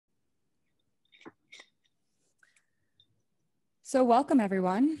So welcome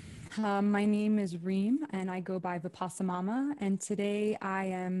everyone. My name is Reem and I go by Vipassamama. And today I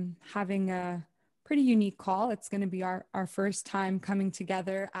am having a pretty unique call. It's going to be our first time coming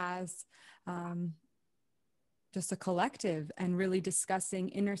together as um, just a collective and really discussing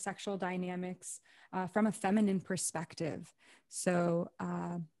intersexual dynamics from a feminine perspective. So,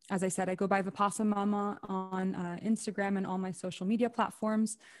 as I said, I go by Vipassana Mama on Instagram and all my social media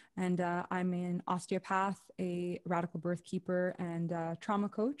platforms. And I'm an osteopath, a radical birth keeper, and a trauma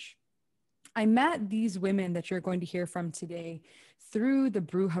coach. I met these women that you're going to hear from today through the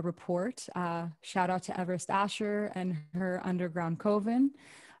Bruja Report. Shout out to Everest Asher and her underground coven.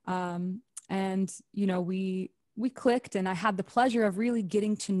 And, you know, we clicked, and I had the pleasure of really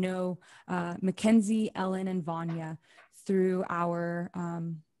getting to know Mackenzie, Ellen, and Vania through our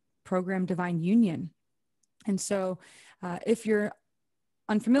program Divine Union. And so if you're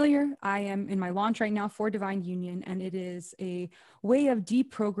unfamiliar, I am in my launch right now for Divine Union, and it is a way of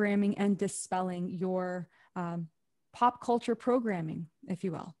deprogramming and dispelling your pop culture programming, if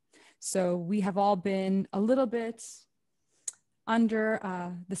you will. So we have all been a little bit under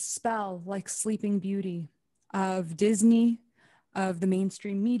the spell, like Sleeping Beauty, of Disney, of the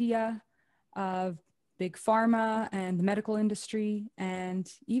mainstream media, of big pharma and the medical industry, and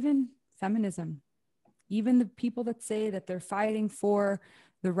even feminism. Even the people that say that they're fighting for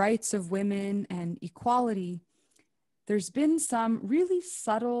the rights of women and equality, there's been some really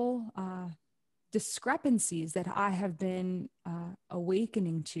subtle discrepancies that I have been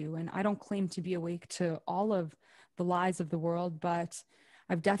awakening to. And I don't claim to be awake to all of the lies of the world, but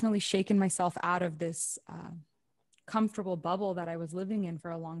I've definitely shaken myself out of this comfortable bubble that I was living in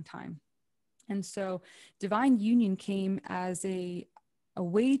for a long time. And so Divine Union came as a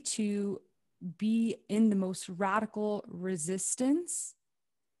way to be in the most radical resistance.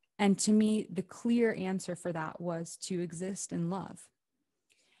 And to me, the clear answer for that was to exist in love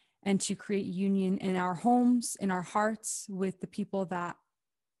and to create union in our homes, in our hearts, with the people that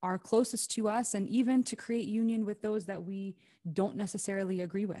are closest to us, and even to create union with those that we don't necessarily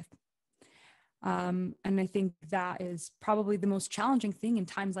agree with. And I think that is probably the most challenging thing in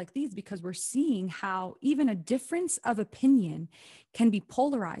times like these, because we're seeing how even a difference of opinion can be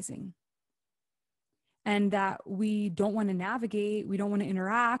polarizing, and that we don't want to navigate, we don't want to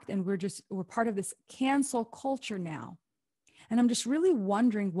interact, and we're part of this cancel culture now. And I'm just really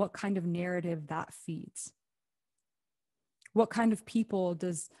wondering what kind of narrative that feeds. What kind of people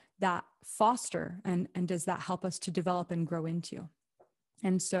does that foster, and does that help us to develop and grow into?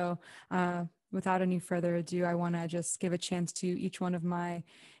 And so without any further ado, I want to just give a chance to each one of my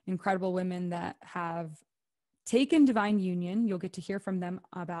incredible women that have taken Divine Union. You'll get to hear from them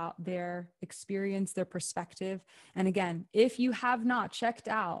about their experience, their perspective. And again, if you have not checked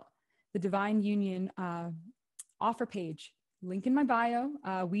out the Divine Union offer page, link in my bio.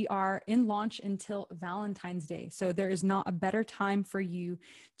 We are in launch until Valentine's Day. So there is not a better time for you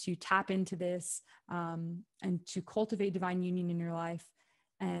to tap into this and to cultivate Divine Union in your life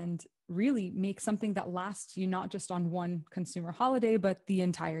and really make something that lasts you not just on one consumer holiday, but the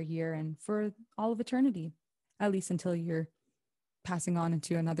entire year and for all of eternity, at least until you're passing on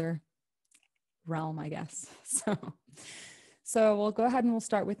into another realm, I guess. So we'll go ahead and we'll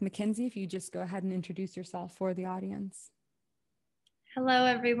start with Mackenzie. If you just go ahead and introduce yourself for the audience. Hello,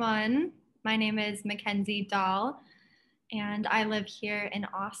 everyone. My name is Mackenzie Dahl, and I live here in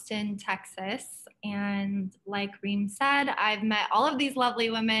Austin, Texas. And like Reem said, I've met all of these lovely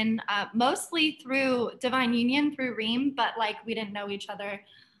women, mostly through Divine Union, through Reem, but like we didn't know each other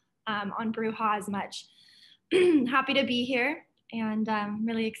on Bruja as much. Happy to be here, and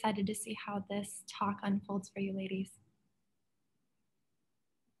really excited to see how this talk unfolds for you ladies.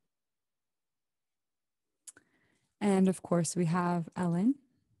 And of course, we have Ellen.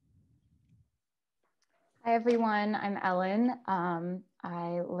 Hi, everyone. I'm Ellen.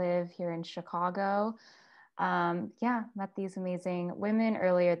 I live here in Chicago. Met these amazing women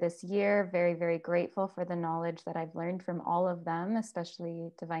earlier this year. Very, very grateful for the knowledge that I've learned from all of them,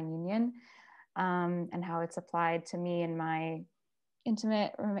 especially Divine Union, and how it's applied to me in my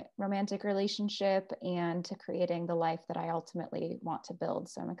intimate romantic relationship and to creating the life that I ultimately want to build.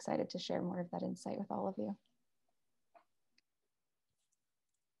 So I'm excited to share more of that insight with all of you.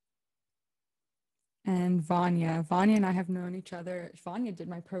 And Vania. Vania and I have known each other. Vania did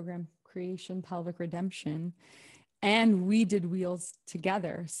my program Creation Pelvic Redemption, and we did Wheels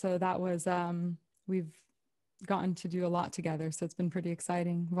together. So that was, we've gotten to do a lot together. So it's been pretty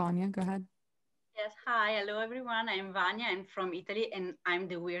exciting. Vania, go ahead. Yes, hi, hello everyone. I'm Vania. I'm from Italy, and I'm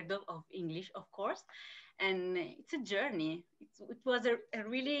the weirdo of English, of course. And it's a journey. It was a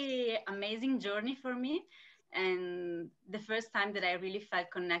really amazing journey for me. And the first time that I really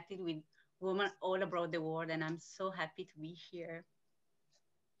felt connected with women all around the world, and I'm so happy to be here.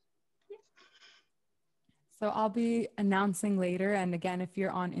 So I'll be announcing later. And again, if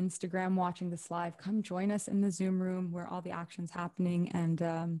you're on Instagram watching this live, come join us in the Zoom room where all the action's happening.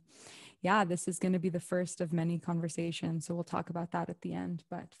 And yeah, this is going to be the first of many conversations. So we'll talk about that at the end.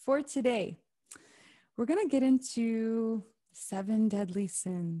 But for today, we're going to get into 7 deadly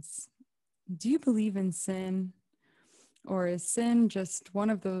sins. Do you believe in sin? Or is sin just one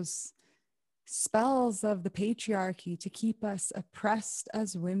of those spells of the patriarchy to keep us oppressed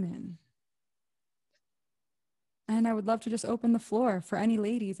as women? And I would love to just open the floor for any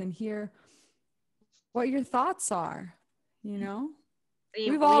ladies and hear what your thoughts are. You know,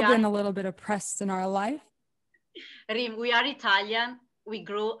 we've all been a little bit oppressed in our life. Reem, we are Italian. We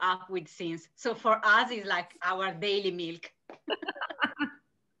grew up with sins. So for us, it's like our daily milk.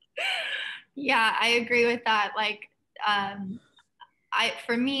 Yeah, I agree with that. Like,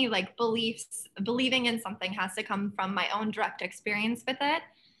 for me, like believing in something has to come from my own direct experience with it.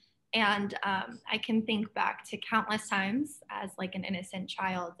 And I can think back to countless times as like an innocent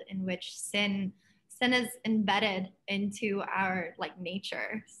child in which sin is embedded into our like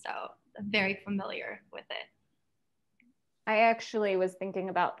nature. So I'm very familiar with it. I actually was thinking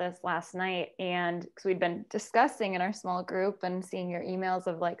about this last night, and because we'd been discussing in our small group and seeing your emails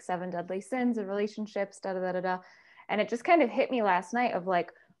of like 7 deadly sins of relationships, da da da da da. And it just kind of hit me last night of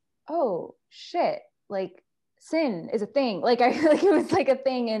like, oh shit, like sin is a thing. Like like it was like a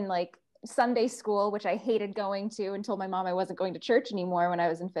thing in like Sunday school, which I hated going to and told my mom I wasn't going to church anymore when I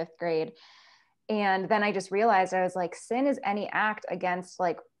was in 5th grade. And then I just realized, I was like, sin is any act against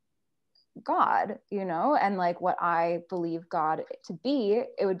like God, you know, and like what I believe God to be.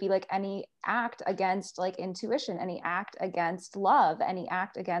 It would be like any act against like intuition, any act against love, any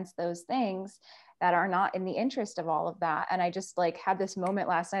act against those things that are not in the interest of all of that. And I just like had this moment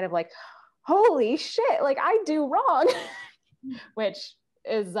last night of like, holy shit, like I do wrong, which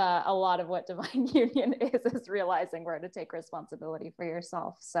is a lot of what divine union is realizing where to take responsibility for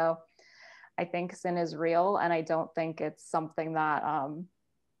yourself. So I think sin is real, and I don't think it's something that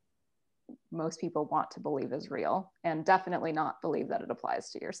most people want to believe is real, and definitely not believe that it applies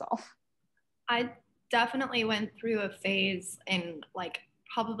to yourself. I definitely went through a phase in like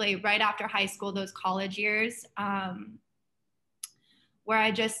probably right after high school, those college years, where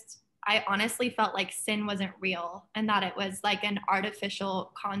I honestly felt like sin wasn't real, and that it was like an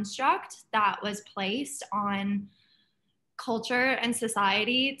artificial construct that was placed on culture and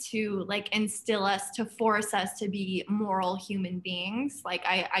society to like instill us, to force us to be moral human beings. Like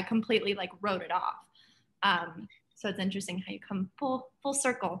I completely like wrote it off. So it's interesting how you come full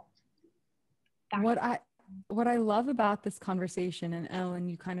circle. What I love about this conversation, and Ellen,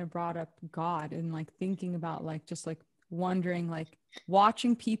 you kind of brought up God and like thinking about like just like wondering, like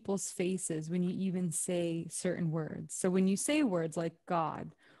watching people's faces when you even say certain words. So when you say words like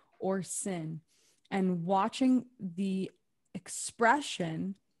God or sin, and watching the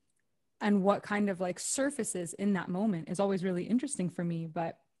expression and what kind of like surfaces in that moment is always really interesting for me.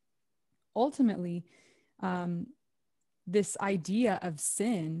 But ultimately, this idea of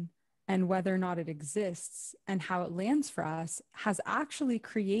sin and whether or not it exists and how it lands for us has actually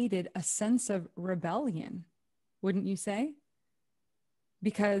created a sense of rebellion, wouldn't you say?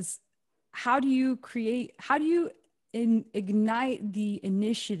 Because how do you ignite the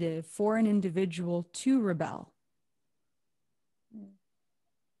initiative for an individual to rebel?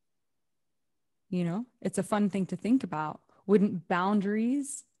 You know, it's a fun thing to think about. Wouldn't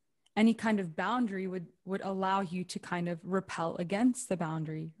boundaries, any kind of boundary would allow you to kind of repel against the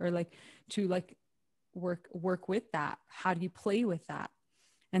boundary, or like to like work with that? How do you play with that?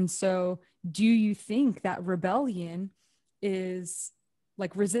 And so do you think that rebellion is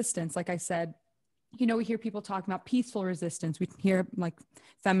like resistance? Like I said, you know, we hear people talking about peaceful resistance. We hear like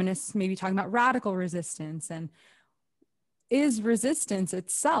feminists maybe talking about radical resistance. And is resistance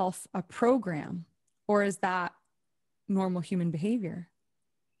itself a program, or is that normal human behavior?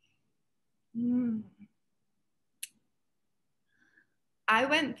 I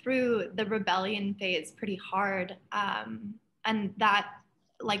went through the rebellion phase pretty hard. And that,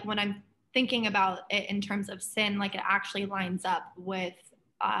 like, when I'm thinking about it in terms of sin, like it actually lines up with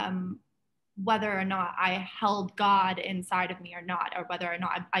whether or not I held God inside of me or not, or whether or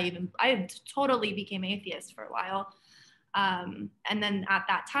not I totally became atheist for a while. And then at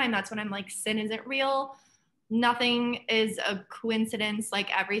that time, that's when I'm like, sin isn't real. Nothing is a coincidence. Like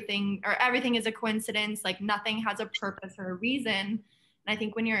everything is a coincidence. Like nothing has a purpose or a reason. And I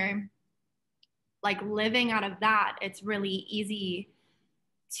think when you're like living out of that, it's really easy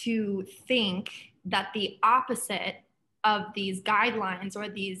to think that the opposite of these guidelines or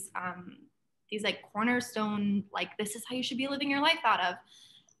these like cornerstone, like this is how you should be living your life out of,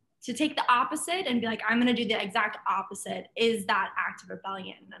 to take the opposite and be like, I'm going to do the exact opposite, is that act of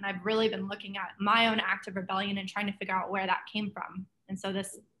rebellion. And I've really been looking at my own act of rebellion and trying to figure out where that came from. And so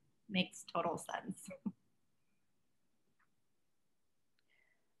this makes total sense.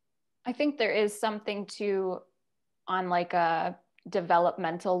 I think there is something to, on like a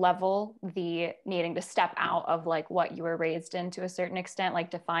developmental level, the needing to step out of like what you were raised in to a certain extent, like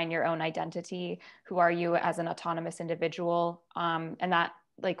define your own identity. Who are you as an autonomous individual? And that,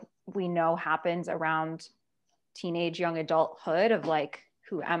 like, we know happens around teenage, young adulthood of like,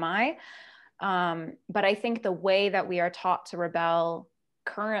 who am I? But I think the way that we are taught to rebel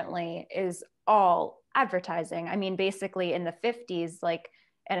currently is all advertising. I mean, basically in the 50s, like,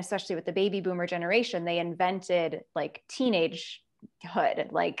 and especially with the baby boomer generation, they invented like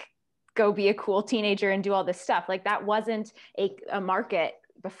teenagehood, like go be a cool teenager and do all this stuff. Like that wasn't a market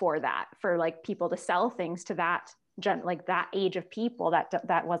before that for like people to sell things to that like that age of people.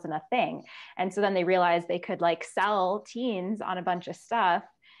 That wasn't a thing. And so then they realized they could like sell teens on a bunch of stuff,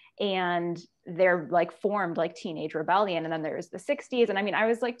 and they're like formed like teenage rebellion. And then there's the 60s. And I mean, I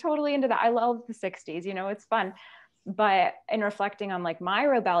was like totally into that. I love the 60s, you know, it's fun. But in reflecting on like my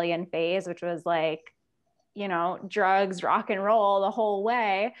rebellion phase, which was like, you know, drugs, rock and roll the whole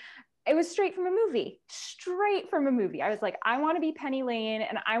way, it was straight from a movie. I was like, I want to be Penny Lane,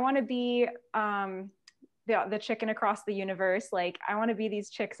 and I want to be the chicken across the universe. Like, I want to be these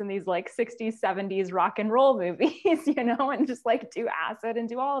chicks in these like 60s, 70s rock and roll movies, you know, and just like do acid and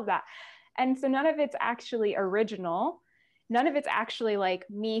do all of that. And so none of it's actually original. None of it's actually like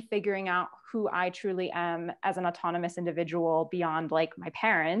me figuring out who I truly am as an autonomous individual beyond like my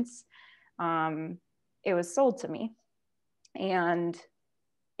parents. It was sold to me. And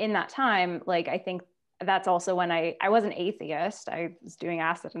in that time, like, I think that's also when I was an atheist. I was doing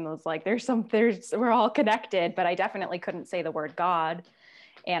acid and was like, we're all connected, but I definitely couldn't say the word God.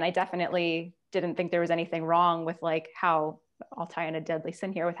 And I definitely didn't think there was anything wrong with like how, I'll tie in a deadly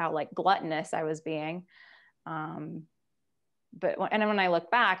sin here, with how like gluttonous I was being. But when I look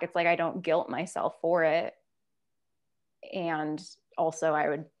back, it's like, I don't guilt myself for it. And also I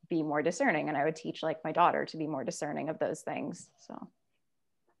would be more discerning, and I would teach like my daughter to be more discerning of those things. So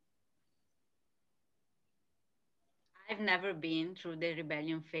I've never been through the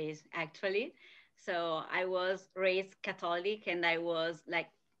rebellion phase, actually. So I was raised Catholic, and I was like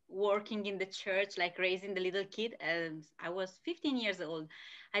working in the church, like raising the little kid. And I was 15 years old.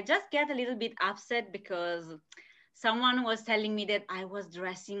 I just get a little bit upset because someone was telling me that I was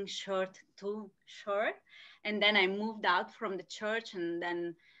dressing too short. And then I moved out from the church, and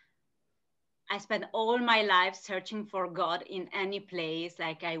then I spent all my life searching for God in any place.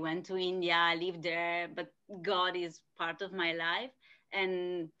 Like I went to India, I lived there, but God is part of my life.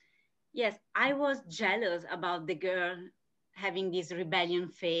 And yes, I was jealous about the girl having this rebellion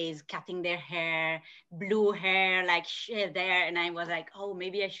phase, cutting their hair, blue hair, like shit there. And I was like, oh,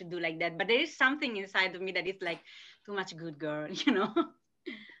 maybe I should do like that. But there is something inside of me that is like, too much good girl, you know?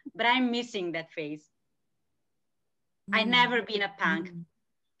 But I'm missing that phase. I've never been a punk.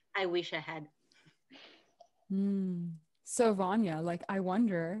 I wish I had. So Vanya, like, I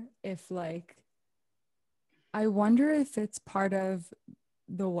wonder if it's part of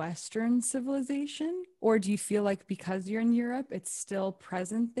the Western civilization, or do you feel like because you're in Europe, it's still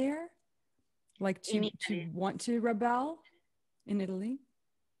present there? Like to want to rebel in Italy?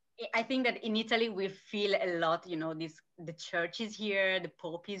 I think that in Italy we feel a lot, you know, the church is here, the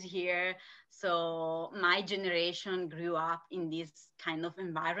Pope is here. So my generation grew up in this kind of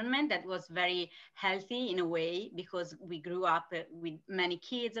environment that was very healthy in a way, because we grew up with many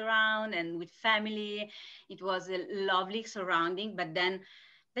kids around and with family. It was a lovely surrounding. But then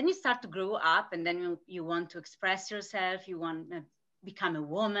you start to grow up, and then you want to express yourself, you want to become a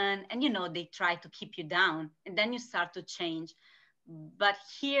woman, and, you know, they try to keep you down, and then you start to change. But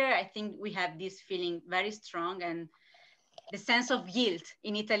here, I think we have this feeling very strong, and the sense of guilt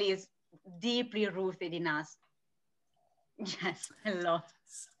in Italy is deeply rooted in us. Yes, a lot.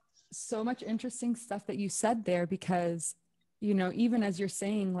 So much interesting stuff that you said there, because, you know, even as you're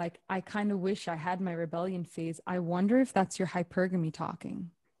saying, like, I kind of wish I had my rebellion phase. I wonder if that's your hypergamy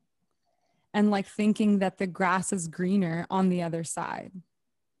talking, and like thinking that the grass is greener on the other side.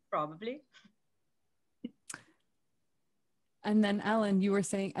 Probably. And then Ellen, you were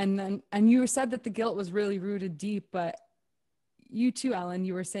saying, and you said that the guilt was really rooted deep, but you too, Ellen,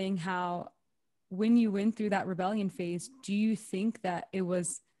 you were saying how when you went through that rebellion phase, do you think that it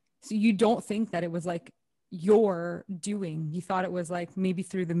was, so you don't think that it was like your doing? You thought it was like maybe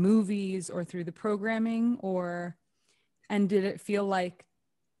through the movies or through the programming, or, and did it feel like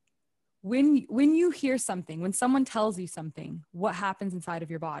when you hear something, when someone tells you something, what happens inside of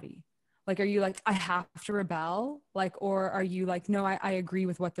your body? Like, are you like, I have to rebel? Like, or are you like, no, I agree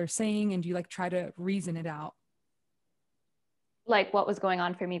with what they're saying, and do you like try to reason it out? Like what was going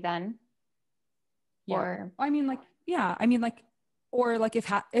on for me then? Yeah. Or I mean, like, yeah, I mean, like, or like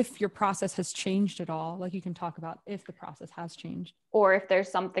if your process has changed at all, like you can talk about if the process has changed. or if there's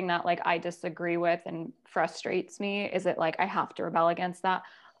something that like I disagree with and frustrates me, is it like I have to rebel against that?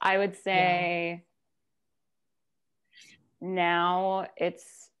 I would say now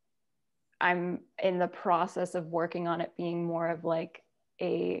I'm in the process of working on it being more of like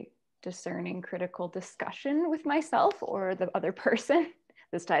a discerning critical discussion with myself or the other person.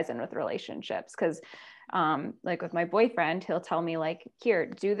 This ties in with relationships because like with my boyfriend, he'll tell me like, here,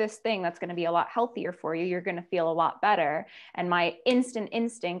 do this thing that's going to be a lot healthier for you. You're going to feel a lot better. And my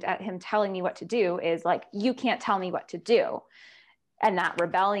instinct at him telling me what to do is like, you can't tell me what to do. And that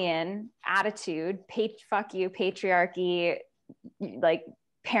rebellion attitude, fuck you, patriarchy, like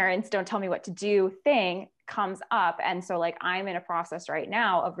parents don't tell me what to do thing comes up. And so like I'm in a process right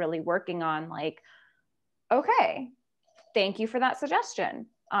now of really working on like, okay, thank you for that suggestion.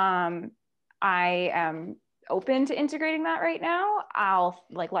 I am open to integrating that right now. I'll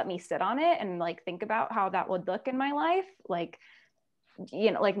like, let me sit on it and like think about how that would look in my life. Like,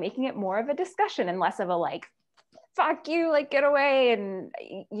 you know, like making it more of a discussion and less of a like, fuck you, like get away. And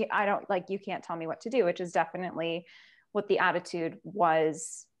I don't like, you can't tell me what to do, which is definitely what the attitude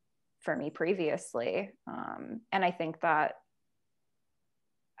was for me previously. And I think that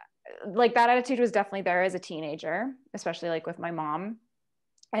like that attitude was definitely there as a teenager, especially like with my mom.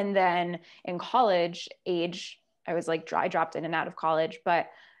 And then in college age, I was like I dropped in and out of college, but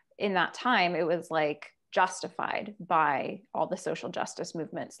in that time it was like justified by all the social justice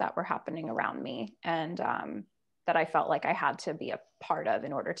movements that were happening around me, and that I felt like I had to be a part of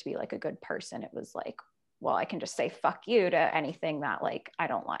in order to be like a good person. It was like, well, I can just say fuck you to anything that like I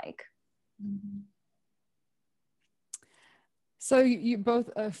don't like. Mm-hmm. So you both,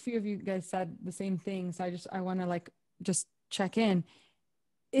 a few of you guys said the same thing. So I want to like just check in.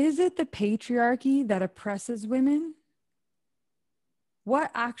 Is it the patriarchy that oppresses women?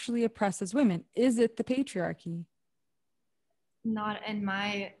 What actually oppresses women? Is it the patriarchy? Not in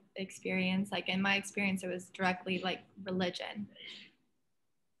my experience. Like in my experience, it was directly like religion.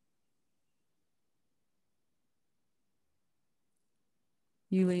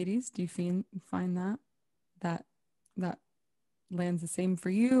 You ladies, do you find that lands the same for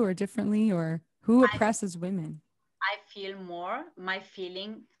you or differently, or who oppresses women? I feel more my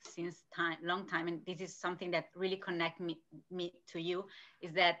feeling since long time, and this is something that really connect me to you,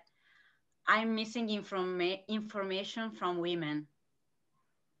 is that I'm missing information from women.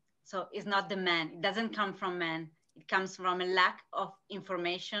 So it's not the man. It doesn't come from men. It comes from a lack of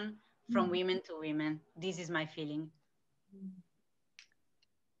information from women to women. This is my feeling.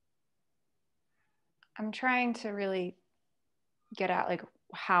 I'm trying to really get at like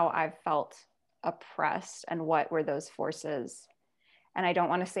how I've felt oppressed and what were those forces. And I don't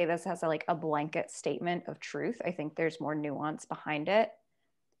want to say this as a blanket statement of truth. I think there's more nuance behind it.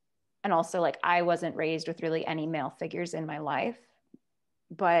 And also like I wasn't raised with really any male figures in my life,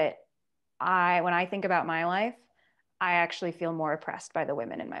 but when I think about my life, I actually feel more oppressed by the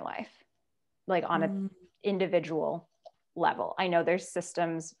women in my life, like on an individual level. I know there's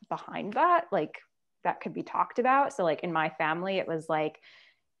systems behind that, like that could be talked about. So like in my family, it was like,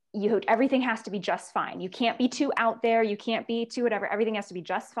 everything has to be just fine. You can't be too out there. You can't be too whatever. Everything has to be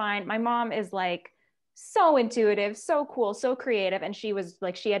just fine. My mom is like so intuitive, so cool, so creative. And she was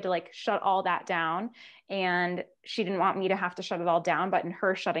like, she had to like shut all that down. And she didn't want me to have to shut it all down. But in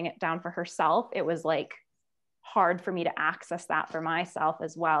her shutting it down for herself, it was like hard for me to access that for myself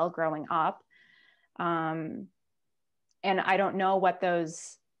as well growing up. And I don't know what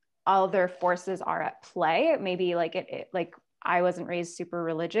those other forces are at play. Maybe like it like I wasn't raised super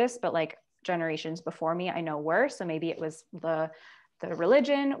religious, but like generations before me, I know were. So maybe it was the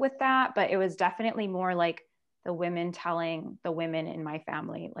religion with that, but it was definitely more like the women telling the women in my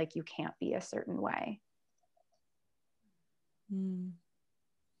family, like, you can't be a certain way.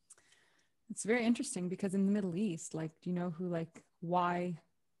 It's very interesting because in the Middle East, like, do you know who, like, why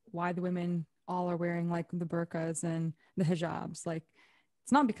the women all are wearing like the burqas and the hijabs? Like,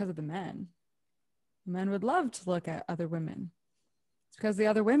 it's not because of the men. Men would love to look at other women. It's because the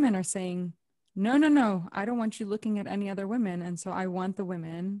other women are saying, no, I don't want you looking at any other women. And so I want the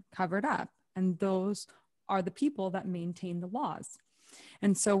women covered up. And those are the people that maintain the laws.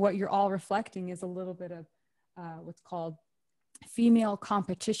 And so what you're all reflecting is a little bit of what's called female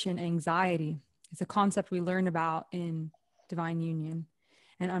competition anxiety. It's a concept we learn about in divine union,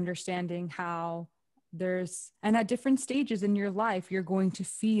 and understanding how and at different stages in your life, you're going to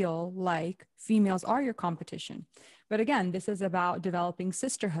feel like females are your competition. But again, this is about developing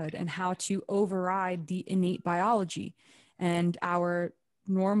sisterhood and how to override the innate biology and our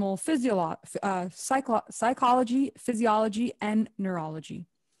normal psychology, physiology, and neurology.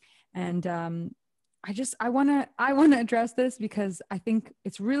 And I want to address this because I think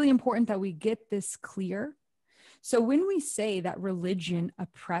it's really important that we get this clear. So when we say that religion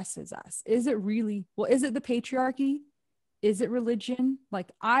oppresses us, is it really, well, is it the patriarchy? Is it religion?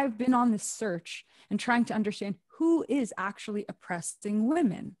 Like, I've been on this search and trying to understand who is actually oppressing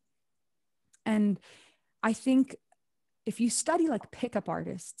women. And I think if you study like pickup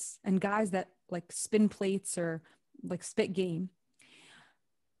artists and guys that like spin plates or like spit game,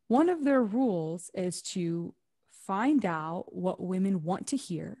 one of their rules is to find out what women want to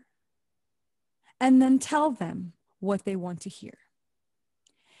hear and then tell them what they want to hear.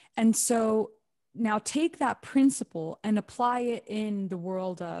 And so now take that principle and apply it in the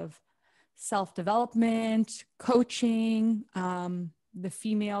world of self-development, coaching, the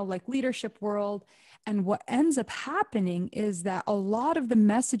female like leadership world. And what ends up happening is that a lot of the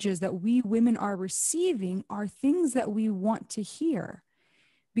messages that we women are receiving are things that we want to hear,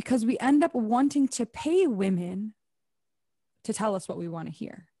 because we end up wanting to pay women to tell us what we want to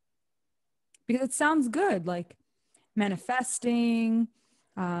hear. Because it sounds good, like manifesting,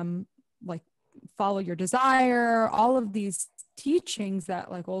 like follow your desire, all of these teachings that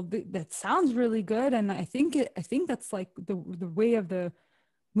like, well, that sounds really good. And I think that's like the way of the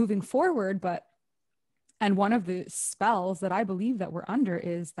moving forward. But, and one of the spells that I believe that we're under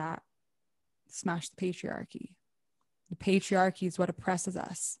is that smash the patriarchy. The patriarchy is what oppresses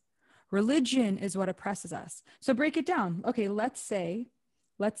us. Religion is what oppresses us. So break it down. Okay, let's say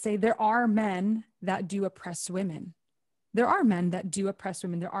there are men that do oppress women. There are men that do oppress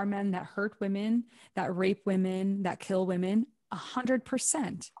women. There are men that hurt women, that rape women, that kill women,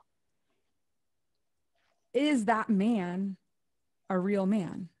 100%. Is that man a real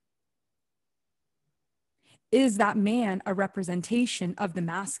man? Is that man a representation of the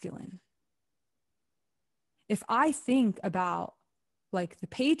masculine? If I think about like the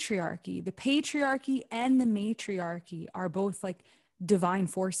patriarchy and the matriarchy are both like divine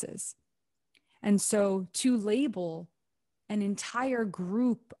forces. And so to label an entire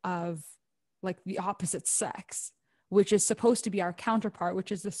group of like the opposite sex, which is supposed to be our counterpart,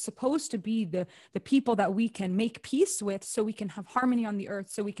 which is supposed to be the people that we can make peace with so we can have harmony on the earth,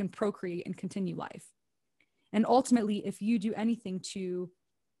 so we can procreate and continue life. And ultimately, if you do anything to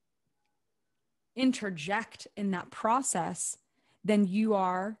interject in that process, then you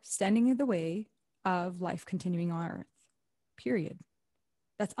are standing in the way of life continuing on earth, period.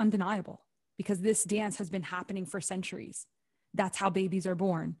 That's undeniable, because this dance has been happening for centuries. That's how babies are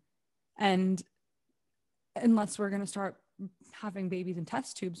born. And unless we're going to start having babies in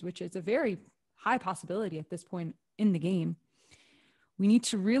test tubes, which is a very high possibility at this point in the game, we need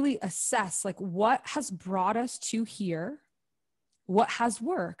to really assess like what has brought us to here, what has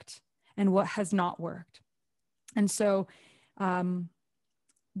worked and what has not worked. And so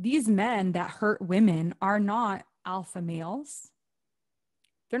these men that hurt women are not alpha males.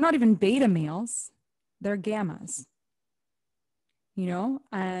 They're not even beta males. They're gammas, you know,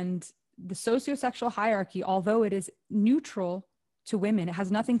 and the sociosexual hierarchy, although it is neutral to women, it has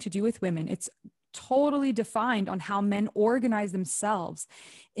nothing to do with women. It's totally defined on how men organize themselves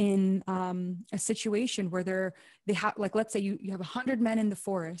in a situation where they have, like, let's say you have 100 men in the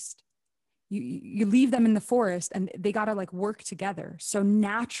forest. You leave them in the forest and they got to like work together. So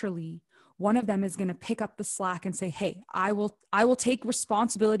naturally, one of them is going to pick up the slack and say, hey, I will take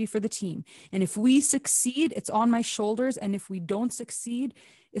responsibility for the team. And if we succeed, it's on my shoulders. And if we don't succeed,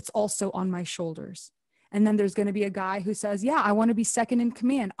 it's also on my shoulders. And then there's going to be a guy who says, yeah, I want to be second in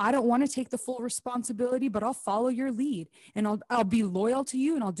command. I don't want to take the full responsibility, but I'll follow your lead and I'll be loyal to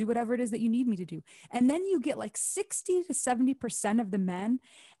you and I'll do whatever it is that you need me to do. And then you get like 60 to 70% of the men,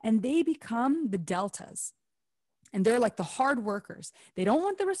 and they become the deltas. And they're like the hard workers. They don't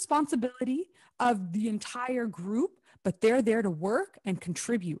want the responsibility of the entire group, but they're there to work and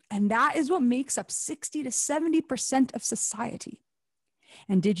contribute. And that is what makes up 60 to 70% of society.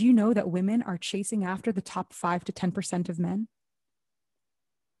 And did you know that women are chasing after the top 5 to 10% of men?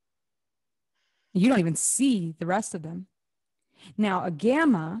 You don't even see the rest of them. Now, a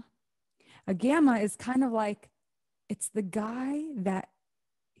gamma is kind of like, it's the guy that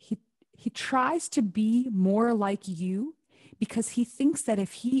he tries to be more like you because he thinks that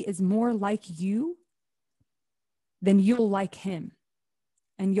if he is more like you, then you'll like him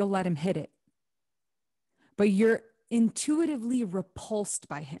and you'll let him hit it. But you're intuitively repulsed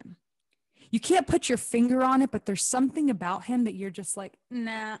by him. You can't put your finger on it, but there's something about him that you're just like,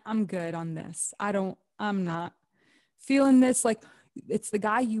 nah, I'm good on this. I'm not feeling this. Like, it's the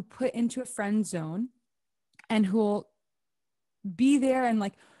guy you put into a friend zone and who'll be there. And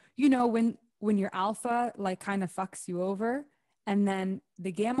like, you know, when your alpha like kind of fucks you over, and then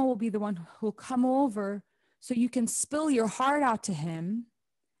the gamma will be the one who'll come over so you can spill your heart out to him.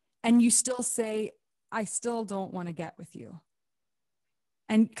 And you still say, I still don't want to get with you.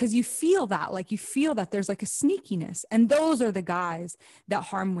 And because you feel that, like you feel that there's like a sneakiness. And those are the guys that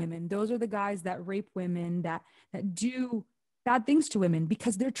harm women. Those are the guys that rape women, that do bad things to women,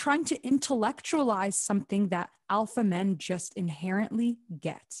 because they're trying to intellectualize something that alpha men just inherently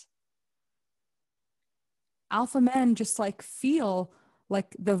get. Alpha men just like feel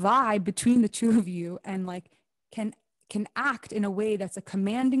like the vibe between the two of you, and like can act in a way that's a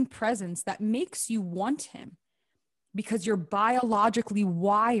commanding presence that makes you want him, because you're biologically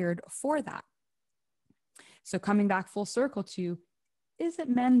wired for that. So coming back full circle to, is it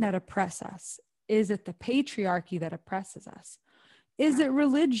men that oppress us? Is it the patriarchy that oppresses us? Is it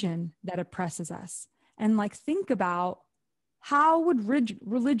religion that oppresses us? And like, think about, how would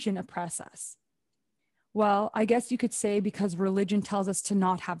religion oppress us? Well, I guess you could say because religion tells us to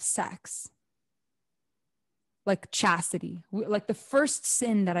not have sex. Like chastity, like the first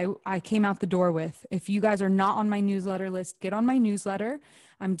sin that I came out the door with. If you guys are not on my newsletter list, get on my newsletter.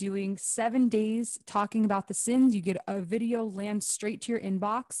 I'm doing 7 days talking about the sins. You get a video land straight to your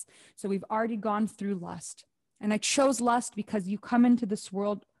inbox. So we've already gone through lust. And I chose lust because you come into this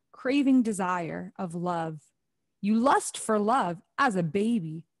world craving desire of love. You lust for love as a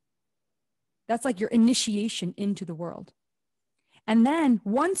baby. That's like your initiation into the world. And then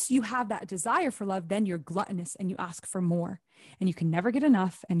once you have that desire for love, then you're gluttonous and you ask for more, and you can never get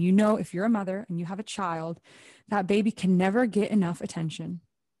enough. And you know, if you're a mother and you have a child, that baby can never get enough attention.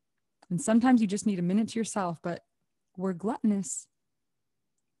 And sometimes you just need a minute to yourself, but we're gluttonous.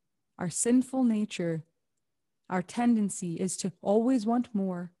 Our sinful nature, our tendency is to always want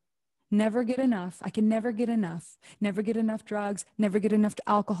more, never get enough. I can never get enough, never get enough drugs, never get enough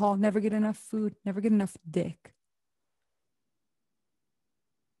alcohol, never get enough food, never get enough dick.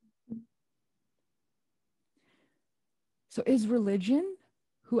 So is religion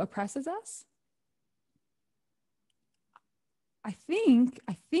who oppresses us? I think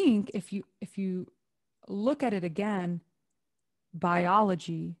if you look at it again,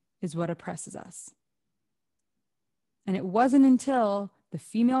 biology is what oppresses us. And it wasn't until the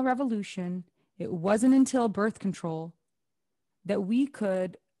female revolution, it wasn't until birth control that we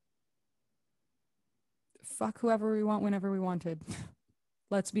could fuck whoever we want whenever we wanted.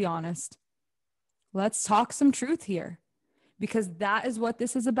 Let's be honest. Let's talk some truth here, because that is what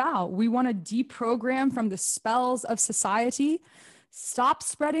this is about. We want to deprogram from the spells of society. Stop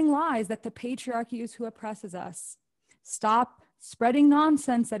spreading lies that the patriarchy is who oppresses us. Stop spreading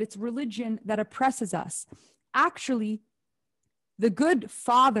nonsense that it's religion that oppresses us. Actually, the good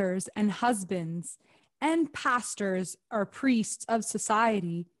fathers and husbands and pastors or priests of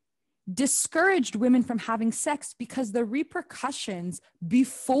society discouraged women from having sex because the repercussions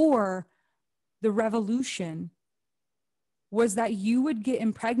before the revolution was that you would get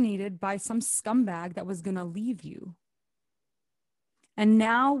impregnated by some scumbag that was going to leave you. And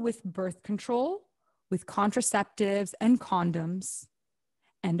now with birth control, with contraceptives and condoms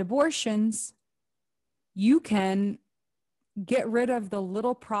and abortions, you can get rid of the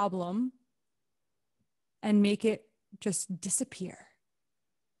little problem and make it just disappear.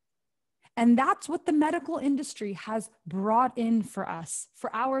 And that's what the medical industry has brought in for us,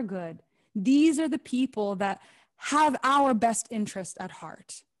 for our good. These are the people that have our best interest at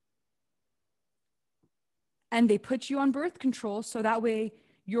heart. And they put you on birth control so that way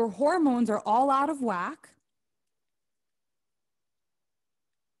your hormones are all out of whack.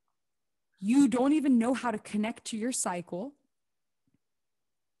 You don't even know how to connect to your cycle.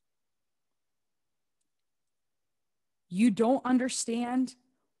 You don't understand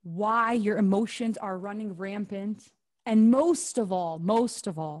why your emotions are running rampant. And most of all,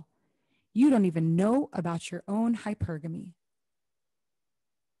 you don't even know about your own hypergamy.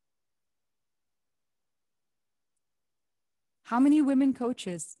 How many women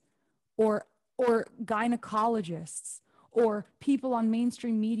coaches or gynecologists or people on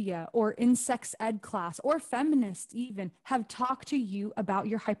mainstream media or in sex ed class or feminists even have talked to you about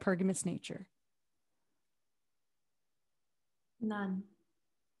your hypergamous nature? None.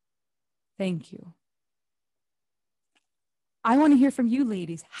 Thank you. I want to hear from you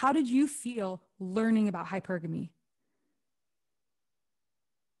ladies. How did you feel learning about hypergamy?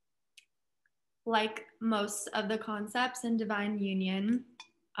 like most of the concepts in divine union,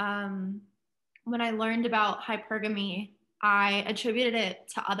 when I learned about hypergamy, I attributed it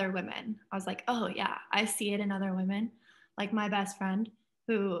to other women. I was like, oh yeah, I see it in other women, like my best friend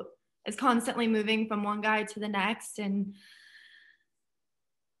who is constantly moving from one guy to the next, and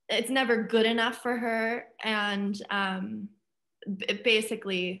it's never good enough for her. And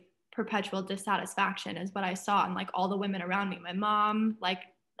basically perpetual dissatisfaction is what I saw in like all the women around me, my mom, like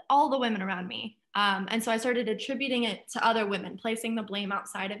all the women around me. And so I started attributing it to other women, placing the blame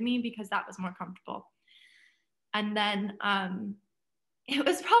outside of me because that was more comfortable. And then it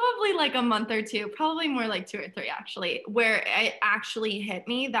was probably like a month or two, probably more like 2 or 3 actually, where it actually hit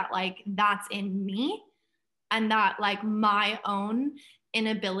me that like that's in me, and that like my own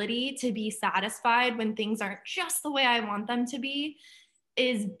inability to be satisfied when things aren't just the way I want them to be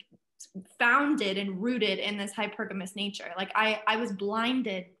is founded and rooted in this hypergamous nature. Like I was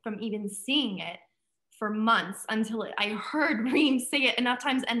blinded from even seeing it for months until I heard Reem say it enough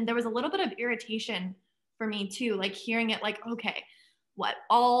times. And there was a little bit of irritation for me too, like hearing it like, okay, what,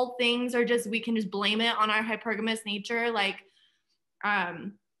 all things are just, we can just blame it on our hypergamous nature. Like,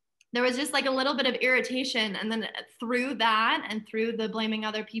 there was just like a little bit of irritation. And then through that and through the blaming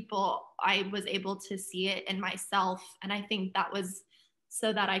other people, I was able to see it in myself. And I think that was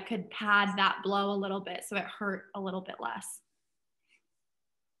so that I could pad that blow a little bit so it hurt a little bit less.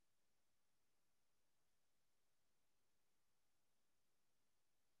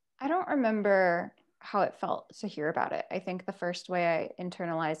 I don't remember how it felt to hear about it. I think the first way I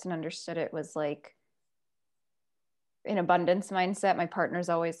internalized and understood it was like an abundance mindset. My partner's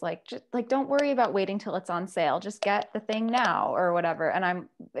always like, just like, don't worry about waiting till it's on sale. Just get the thing now or whatever. And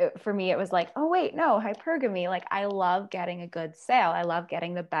for me, it was like, oh wait, no, hypergamy. Like I love getting a good sale. I love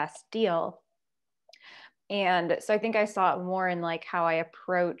getting the best deal. And so I think I saw it more in like how I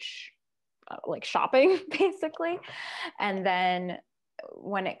approach like shopping basically. And then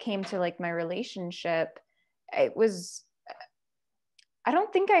when it came to like my relationship, it was, I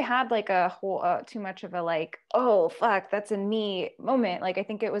don't think I had like a whole too much of a like, oh fuck, that's in me moment. Like I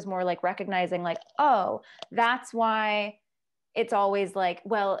think it was more like recognizing like, oh, that's why it's always like,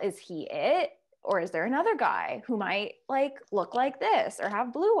 well, is he it? Or is there another guy who might like look like this or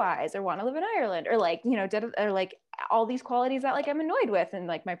have blue eyes or want to live in Ireland or like, you know, or like all these qualities that like I'm annoyed with and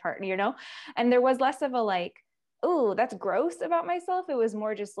like my partner, you know? And there was less of a like, oh, that's gross about myself. It was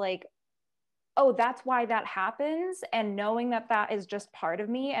more just like, oh, that's why that happens. And knowing that that is just part of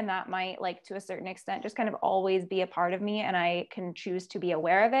me and that might like to a certain extent just kind of always be a part of me. And I can choose to be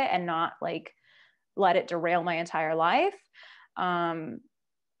aware of it and not like let it derail my entire life.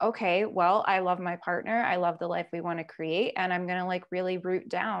 Okay, well, I love my partner. I love the life we want to create. And I'm going to like really root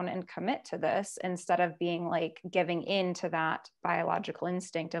down and commit to this instead of being like giving in to that biological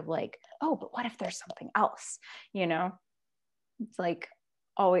instinct of like, oh, but what if there's something else? You know, it's like,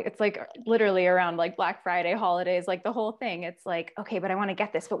 always, it's like literally around like Black Friday holidays, like the whole thing. It's like, okay, but I want to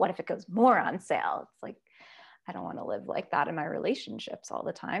get this, but what if it goes more on sale? It's like, I don't want to live like that in my relationships all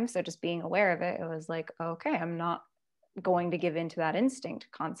the time. So just being aware of it, it was like, okay, I'm not going to give into that instinct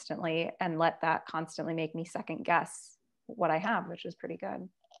constantly and let that constantly make me second guess what I have, which is pretty good.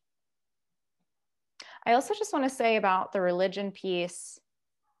 I also just want to say about the religion piece,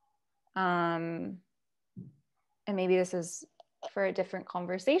 and maybe this is for a different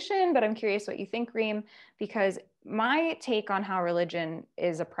conversation, but I'm curious what you think, Reem, because my take on how religion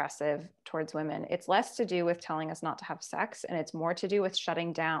is oppressive towards women, it's less to do with telling us not to have sex, and it's more to do with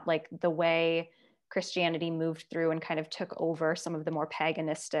shutting down like the way Christianity moved through and kind of took over some of the more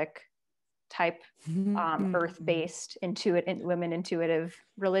paganistic type earth-based women intuitive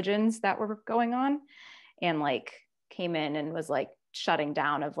religions that were going on, and like came in and was like shutting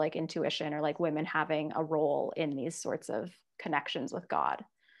down of like intuition or like women having a role in these sorts of connections with God.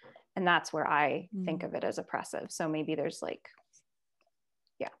 And that's where I think of it as oppressive. So maybe there's like,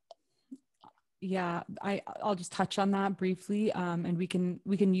 I'll just touch on that briefly, and we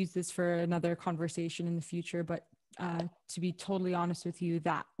can use this for another conversation in the future. But to be totally honest with you,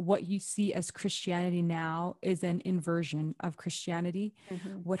 that what you see as Christianity now is an inversion of Christianity.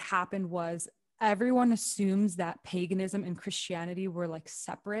 What happened was everyone assumes that paganism and Christianity were like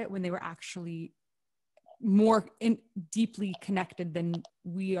separate when they were actually more deeply connected than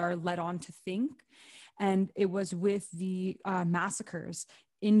we are led on to think. And it was with the massacres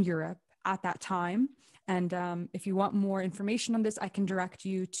in Europe at that time. And if you want more information on this, I can direct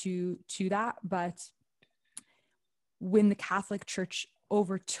you to that. But when the Catholic Church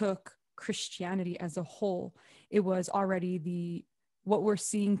overtook Christianity as a whole, it was already what we're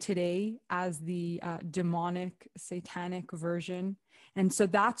seeing today as the demonic, satanic version. And so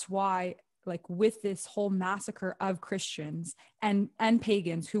that's why like with this whole massacre of Christians and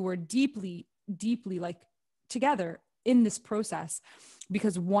pagans who were deeply, deeply like together in this process,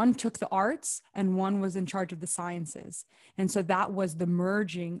 because one took the arts and one was in charge of the sciences. And so that was the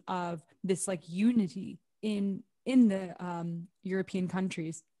merging of this like unity in the European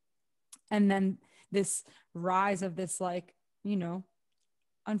countries. And then this rise of this, like, you know,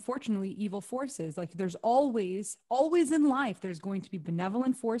 unfortunately evil forces. Like there's always in life, there's going to be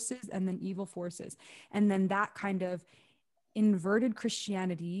benevolent forces and then evil forces. And then that kind of inverted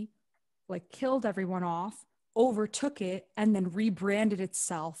Christianity like killed everyone off, overtook it, and then rebranded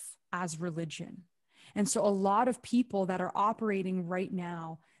itself as religion. And so a lot of people that are operating right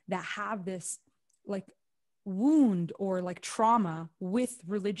now that have this like wound or like trauma with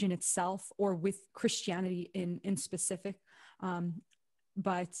religion itself or with Christianity in specific,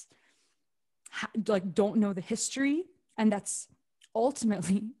 but like don't know the history. And that's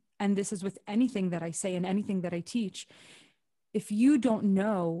ultimately, and this is with anything that I say and anything that I teach, if you don't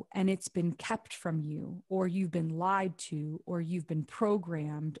know and it's been kept from you, or you've been lied to, or you've been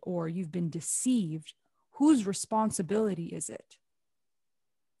programmed, or you've been deceived, whose responsibility is it?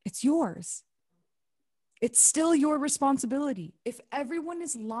 It's yours. It's still your responsibility. If everyone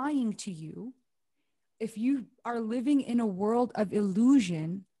is lying to you, if you are living in a world of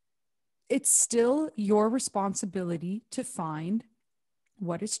illusion, it's still your responsibility to find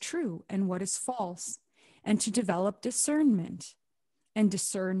what is true and what is false, and to develop discernment. And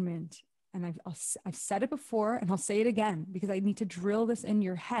discernment, and I've said it before and I'll say it again because I need to drill this in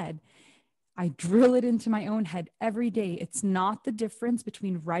your head. I drill it into my own head every day. It's not the difference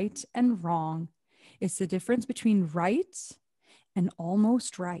between right and wrong. It's the difference between right and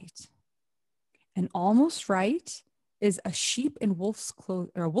almost right. And almost right is a sheep in wolf's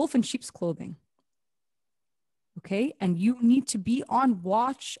clothing, or a wolf in sheep's clothing. Okay? And you need to be on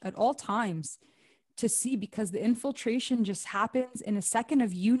watch at all times to see, because the infiltration just happens in a second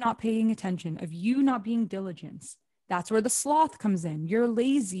of you not paying attention, of you not being diligent. That's where the sloth comes in. You're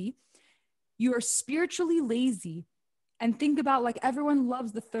lazy. You are spiritually lazy. And think about, like, everyone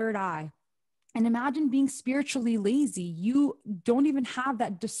loves the third eye. And imagine being spiritually lazy. You don't even have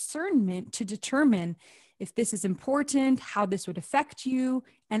that discernment to determine if this is important, how this would affect you,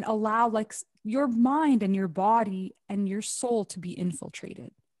 and allow like your mind and your body and your soul to be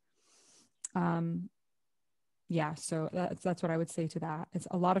infiltrated. Yeah, so that's what I would say to that. It's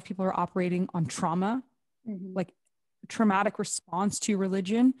a lot of people are operating on trauma, like traumatic response to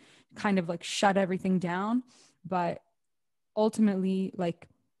religion, kind of like shut everything down. But ultimately, like,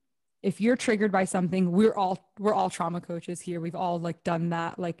 if you're triggered by something, we're all trauma coaches here. We've all like done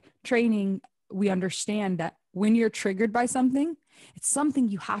that, like training. We understand that when you're triggered by something, it's something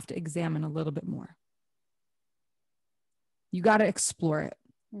you have to examine a little bit more. You got to explore it,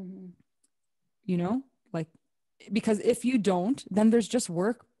 you know, like, because if you don't, then there's just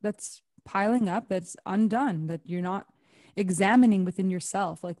work that's piling up, that's undone, that you're not examining within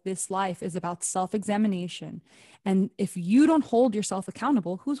yourself. Like, this life is about self-examination. And if you don't hold yourself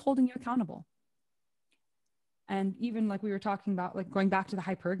accountable, who's holding you accountable? And even like we were talking about, like going back to the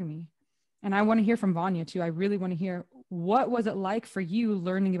hypergamy, and I want to hear from Vania too. I really want to hear, what was it like for you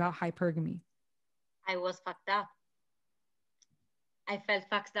learning about hypergamy? I was fucked up. I felt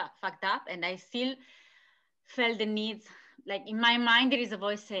fucked up, and I still felt the needs. Like in my mind, there is a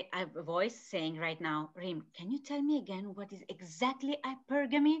voice saying right now, Reem, can you tell me again what is exactly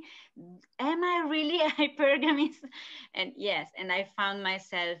hypergamy? Am I really a hypergamist? And yes, and I found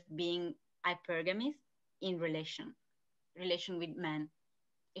myself being hypergamist in relation with men,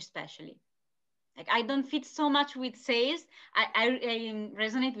 especially. Like, I don't fit so much with sales. I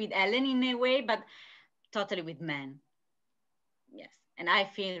resonate with Ellen in a way, but totally with men. Yes, and I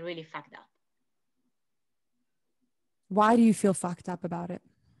feel really fucked up. Why do you feel fucked up about it?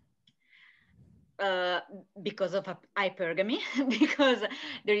 Because of hypergamy, because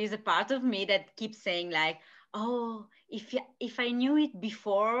there is a part of me that keeps saying like, oh, if I knew it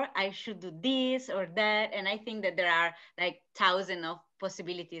before, I should do this or that. And I think that there are like thousands of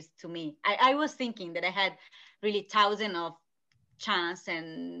possibilities to me. I was thinking that I had really thousands of chance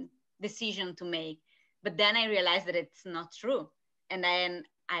and decision to make, but then I realized that it's not true. And then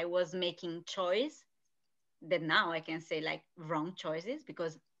I was making choice that now I can say like wrong choices,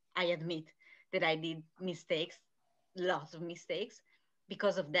 because I admit that I did mistakes, lots of mistakes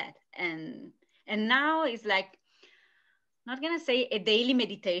because of that. And now it's like, not gonna say a daily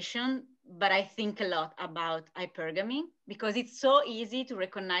meditation, but I think a lot about hypergamy, because it's so easy to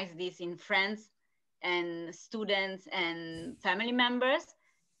recognize this in friends and students and family members.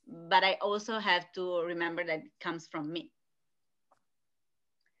 But I also have to remember that it comes from me.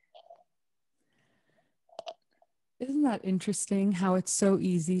 Isn't that interesting how it's so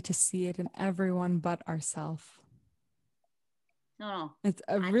easy to see it in everyone but ourselves? No, It's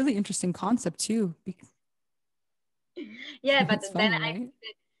a really interesting concept too. yeah, but It's then funny, right?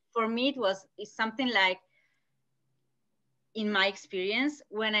 for me it's something like, in my experience,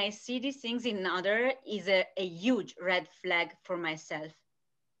 when I see these things in other, is a huge red flag for myself,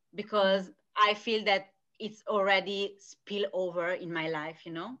 because I feel that it's already spill over in my life,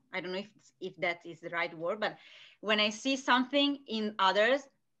 you know. I don't know if that is the right word, but when I see something in others,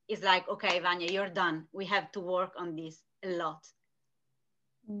 it's like, okay, Vanya, you're done. We have to work on this a lot.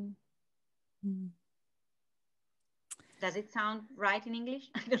 Mm-hmm. Does it sound right in English?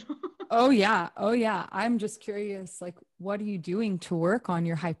 I don't know. Oh yeah. Oh yeah. I'm just curious, like, what are you doing to work on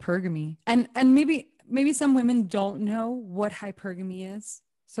your hypergamy? And maybe some women don't know what hypergamy is.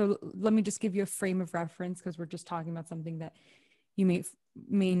 So let me just give you a frame of reference, because we're just talking about something that you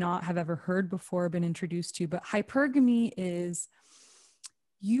may not have ever heard before, been introduced to. But hypergamy is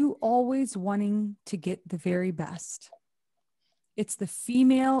you always wanting to get the very best. It's the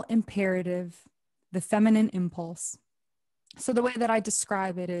female imperative, the feminine impulse. So the way that I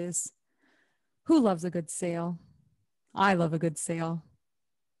describe it is, who loves a good sale? I love a good sale.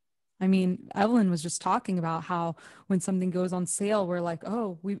 I mean, Evelyn was just talking about how when something goes on sale, we're like,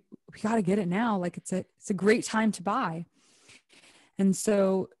 oh, we got to get it now. Like it's a great time to buy. And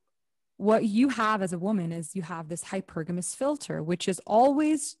so what you have as a woman is you have this hypergamous filter, which is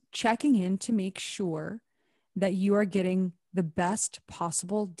always checking in to make sure that you are getting the best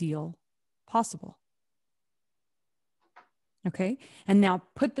possible deal possible. Okay. And now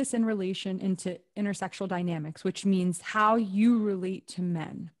put this in relation into intersexual dynamics, which means how you relate to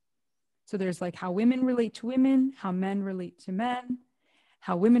men. So there's like how women relate to women, how men relate to men,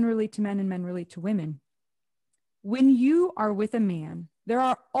 how women relate to men, and men relate to women. When you are with a man, there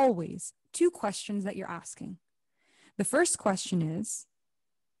are always two questions that you're asking. The first question is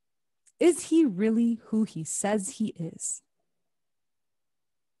he really who he says he is?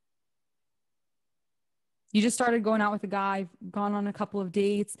 You just started going out with a guy, gone on a couple of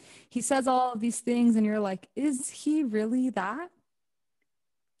dates. He says all of these things, and you're like, is he really that?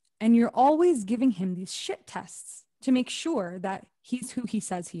 And you're always giving him these shit tests to make sure that he's who he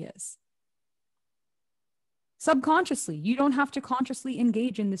says he is. Subconsciously, you don't have to consciously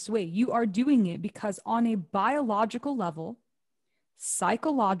engage in this way. You are doing it because on a biological level,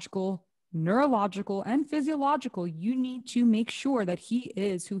 psychological, neurological, and physiological, you need to make sure that he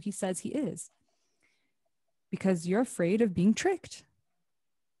is who he says he is, because you're afraid of being tricked.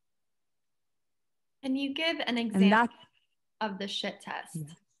 Can you give an example of the shit test? Yeah.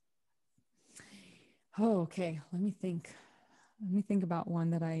 Oh, okay. Let me think. Let me think about one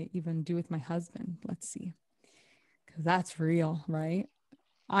that I even do with my husband. Let's see. Because that's real, right?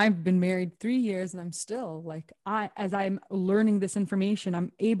 I've been married 3 years and I'm still like, as I'm learning this information,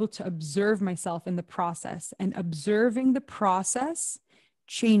 I'm able to observe myself in the process, and observing the process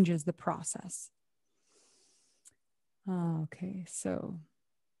changes the process. Okay. So,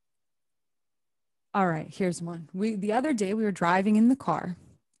 all right, here's one. The other day we were driving in the car,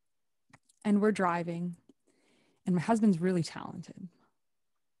 and we're driving, and my husband's really talented.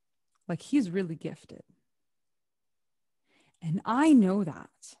 Like, he's really gifted. And I know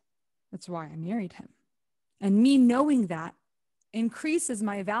that. That's why I married him. And me knowing that increases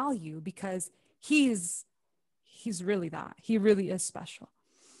my value, because he's really that. He really is special.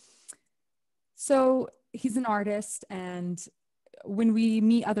 So he's an artist. And when we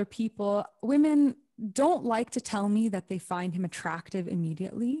meet other people, women don't like to tell me that they find him attractive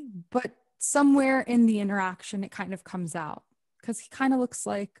immediately, but somewhere in the interaction, it kind of comes out, because he kind of looks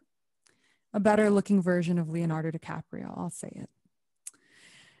like a better looking version of Leonardo DiCaprio. I'll say it.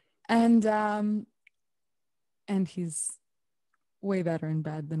 And he's way better in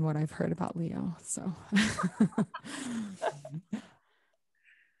bed than what I've heard about Leo. So,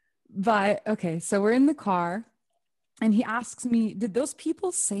 but okay. So we're in the car, and he asks me, did those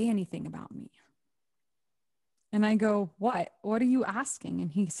people say anything about me? And I go, what are you asking?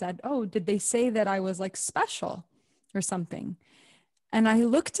 And he said, oh, did they say that I was like special or something? And I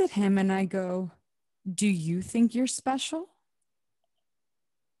looked at him and I go, do you think you're special?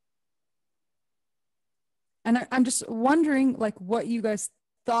 And I'm just wondering, like, what you guys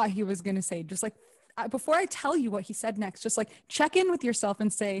thought he was going to say. Just like, before I tell you what he said next, just like check in with yourself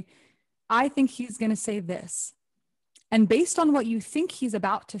and say, I think he's going to say this. And based on what you think he's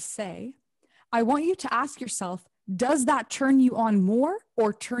about to say, I want you to ask yourself, does that turn you on more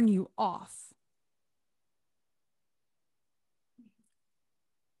or turn you off?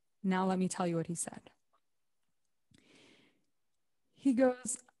 Now let me tell you what he said. He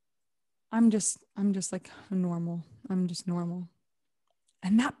goes, I'm just like normal. I'm just normal.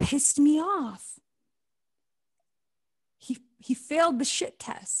 And that pissed me off. He failed the shit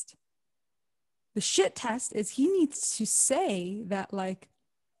test. The shit test is he needs to say that, like,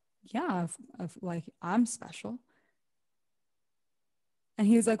 yeah, like, I'm special. And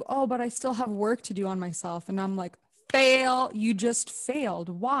he was like, oh, but I still have work to do on myself. And I'm like, fail. You just failed.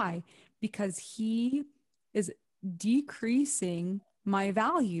 Why? Because he is decreasing my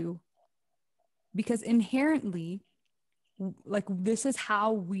value. Because inherently, like, this is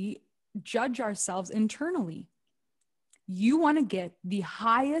how we judge ourselves internally. You want to get the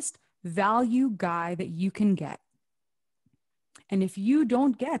highest value guy that you can get. And if you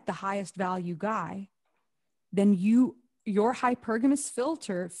don't get the highest value guy, then your hypergamous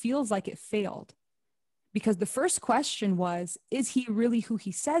filter feels like it failed. Because the first question was, is he really who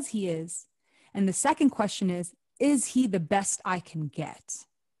he says he is? And the second question is he the best I can get?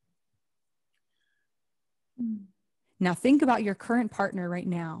 Now think about your current partner right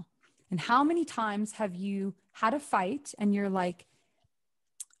now. And how many times have you had a fight and you're like,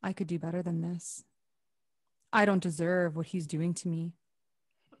 I could do better than this. I don't deserve what he's doing to me.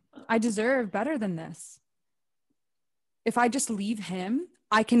 I deserve better than this. If I just leave him,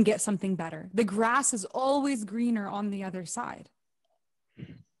 I can get something better. The grass is always greener on the other side,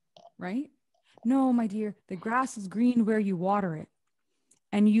 right? No, my dear, the grass is green where you water it.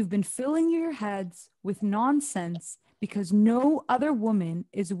 And you've been filling your heads with nonsense because no other woman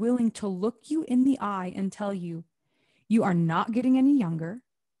is willing to look you in the eye and tell you, you are not getting any younger,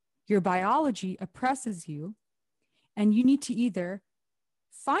 your biology oppresses you, and you need to either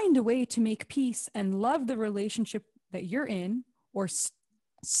find a way to make peace and love the relationship that you're in, or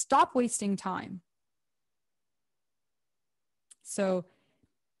stop wasting time. So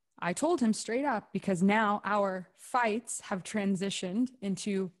I told him straight up, because now our fights have transitioned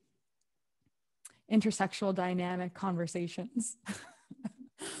into intersexual dynamic conversations.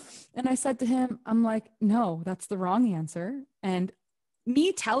 And I said to him, I'm like, no, that's the wrong answer. And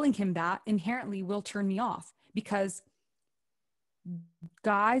me telling him that inherently will turn me off, because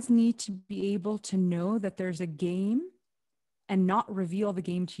guys need to be able to know that there's a game and not reveal the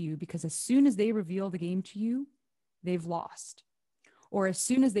game to you, because as soon as they reveal the game to you, they've lost. Or as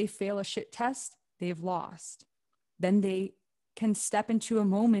soon as they fail a shit test, they've lost. Then they can step into a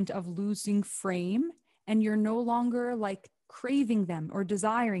moment of losing frame, and you're no longer like craving them or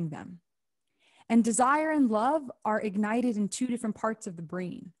desiring them. And desire and love are ignited in two different parts of the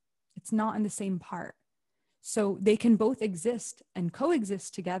brain. It's not in the same part. So they can both exist and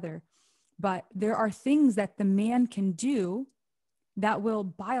coexist together. But there are things that the man can do that will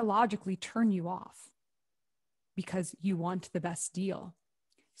biologically turn you off because you want the best deal.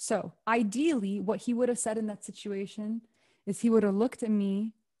 So ideally, what he would have said in that situation is he would have looked at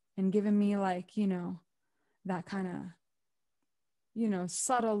me and given me, like, you know, that kind of, you know,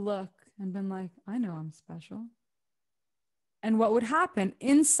 subtle look and been like, I know I'm special. And what would happen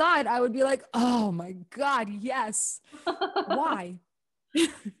inside, I would be like, oh my God, yes. Why?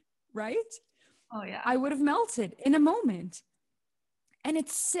 Right? Oh yeah. I would have melted in a moment. And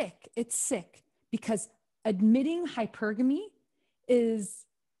it's sick. It's sick because admitting hypergamy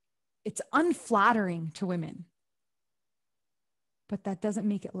it's unflattering to women. But that doesn't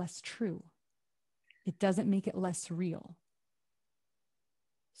make it less true. It doesn't make it less real.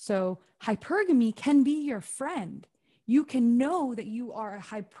 So hypergamy can be your friend. You can know that you are a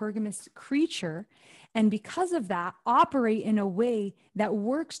hypergamous creature, and because of that, operate in a way that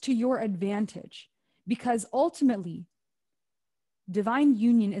works to your advantage. Because ultimately, divine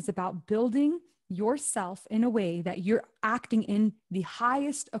union is about building yourself in a way that you're acting in the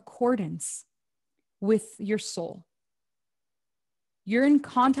highest accordance with your soul. You're in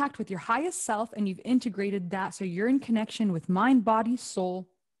contact with your highest self, and you've integrated that. So you're in connection with mind, body, soul.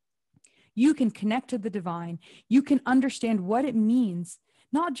 You can connect to the divine. You can understand what it means,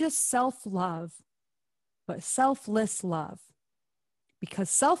 not just self-love, but selfless love. Because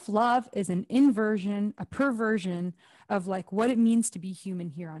self-love is an inversion, a perversion of like what it means to be human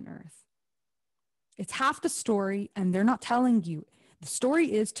here on earth. It's half the story, and they're not telling you. The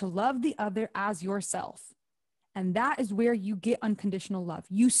story is to love the other as yourself. And that is where you get unconditional love.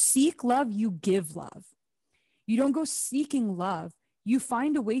 You seek love, you give love. You don't go seeking love. You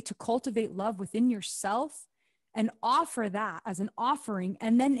find a way to cultivate love within yourself and offer that as an offering.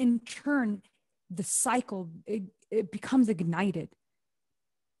 And then in turn, the cycle, it becomes ignited.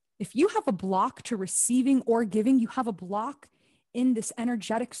 If you have a block to receiving or giving, you have a block in this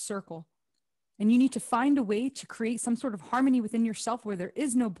energetic circle. And you need to find a way to create some sort of harmony within yourself where there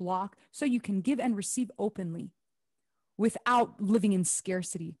is no block, so you can give and receive openly without living in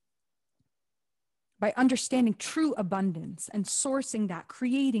scarcity. by understanding true abundance and sourcing that,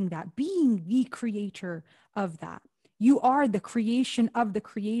 creating that, being the creator of that. You are the creation of the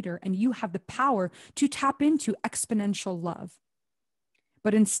creator, and you have the power to tap into exponential love.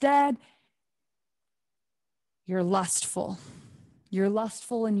 But instead, you're lustful. You're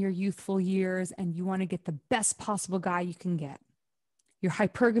lustful in your youthful years, and you want to get the best possible guy you can get. Your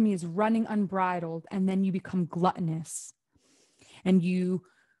hypergamy is running unbridled, and then you become gluttonous and you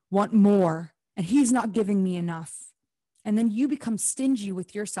want more, and he's not giving me enough. And then you become stingy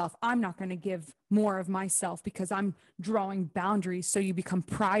with yourself. I'm not going to give more of myself because I'm drawing boundaries. So you become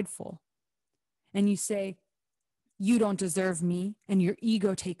prideful and you say, you don't deserve me, and your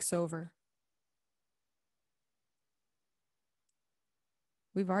ego takes over.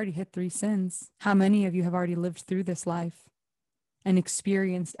 We've already hit 3 sins. How many of you have already lived through this life and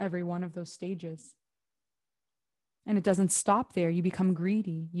experienced every one of those stages? And it doesn't stop there. You become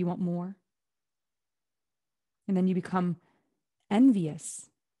greedy. You want more. And then you become envious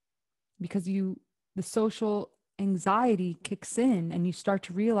because the social anxiety kicks in, and you start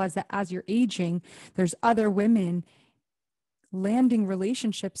to realize that as you're aging, there's other women landing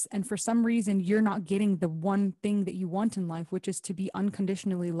relationships, and for some reason you're not getting the one thing that you want in life, which is to be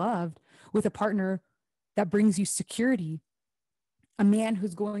unconditionally loved with a partner that brings you security, a man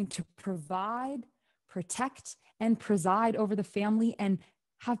who's going to provide, protect, and preside over the family and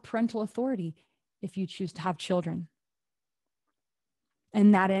have parental authority if you choose to have children.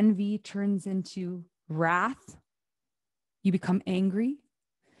 And that envy turns into wrath. You become angry,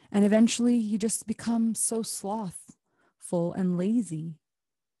 and eventually you just become so slothful and lazy.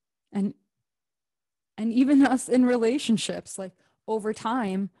 And even us in relationships, like over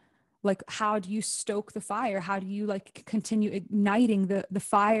time, like how do you stoke the fire? How do you like continue igniting the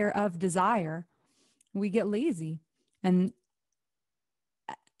fire of desire? We get lazy. And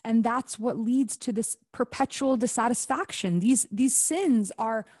that's what leads to this perpetual dissatisfaction. These sins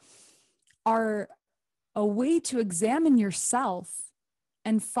are a way to examine yourself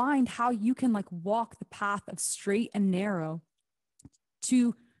and find how you can like walk the path of straight and narrow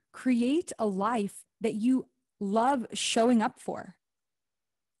to create a life that you love showing up for,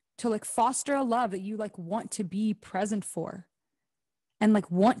 to like foster a love that you like want to be present for and like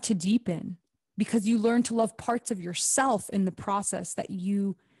want to deepen, because you learn to love parts of yourself in the process that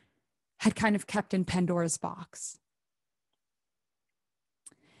you had kind of kept in Pandora's box.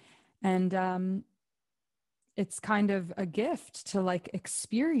 And it's kind of a gift to like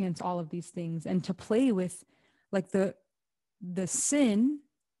experience all of these things and to play with like the sin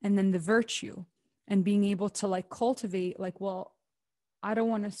and then the virtue, and being able to like cultivate like, well, I don't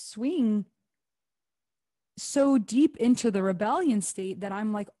want to swing so deep into the rebellion state that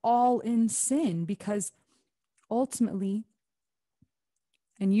I'm like all in sin, because ultimately,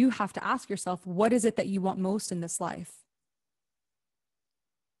 and you have to ask yourself, what is it that you want most in this life?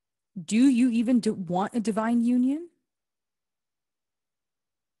 Do you even want a divine union?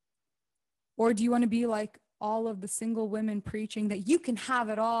 Or do you want to be like all of the single women preaching that you can have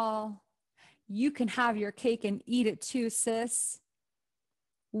it all? You can have your cake and eat it too, sis.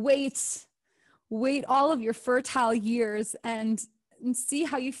 Wait all of your fertile years and see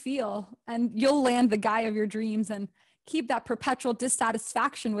how you feel, and you'll land the guy of your dreams, and keep that perpetual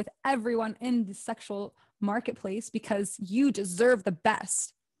dissatisfaction with everyone in the sexual marketplace because you deserve the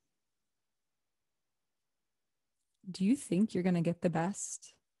best. Do you think you're going to get the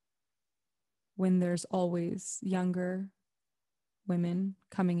best when there's always younger women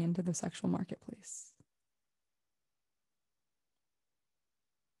coming into the sexual marketplace?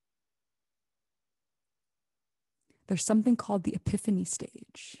 There's something called the epiphany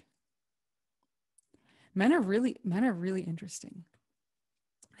stage. Men are really interesting.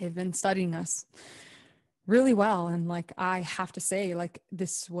 They've been studying us really well. And like, I have to say, like,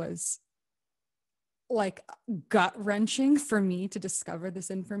 this was like gut wrenching for me to discover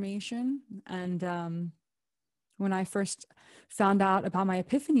this information. And when I first found out about my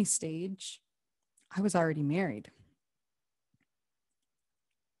epiphany stage, I was already married.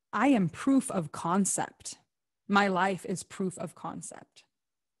 I am proof of concept. My life is proof of concept.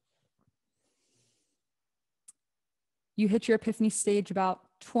 You hit your epiphany stage about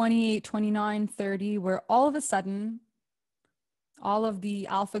 28, 29, 30, where all of a sudden, all of the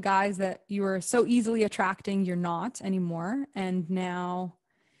alpha guys that you were so easily attracting, you're not anymore. And now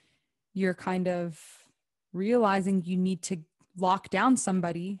you're kind of realizing you need to lock down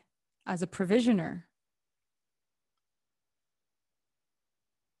somebody as a provisioner.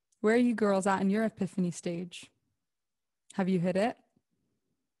 Where are you girls at in your epiphany stage? Have you hit it?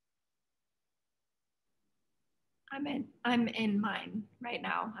 I'm in mine right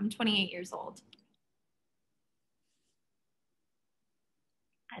now. I'm 28 years old.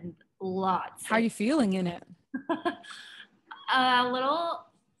 and lots. How are you feeling in it? A little,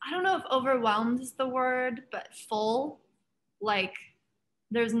 I don't know if overwhelmed is the word, but full. Like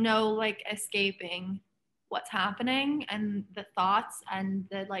there's no like escaping what's happening and the thoughts and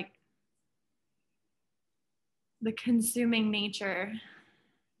the like the consuming nature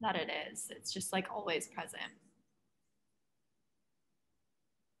that it is. It's just like always present.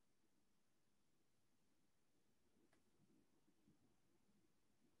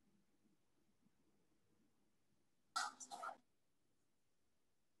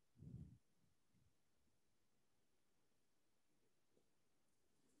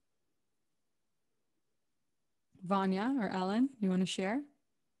 Vanya or Ellen, you want to share?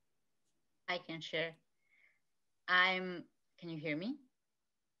 I can share. Can you hear me?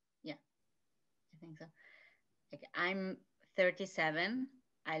 Yeah, I think so. Like, I'm 37.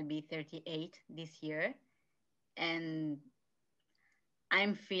 I'll be 38 this year. And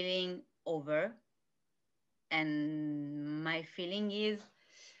I'm feeling over. And my feeling is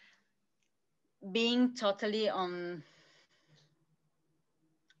being totally on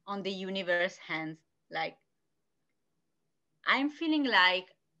the universe hands. Like, I'm feeling like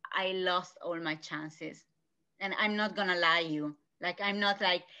I lost all my chances. And I'm not gonna lie you. Like, I'm not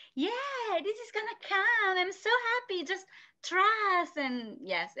like, yeah, this is gonna come. I'm so happy. Just trust. And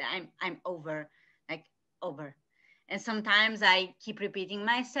yes, I'm over. Like, over. And sometimes I keep repeating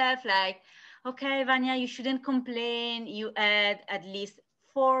myself, like, okay, Vanya, you shouldn't complain. You had at least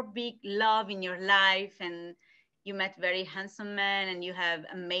 4 big love in your life, and you met very handsome men, and you have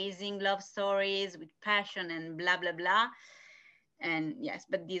amazing love stories with passion and blah blah blah. And yes,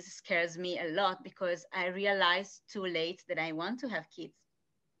 but this scares me a lot because I realized too late that I want to have kids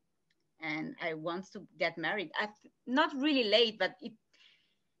and I want to get married. Not really late, but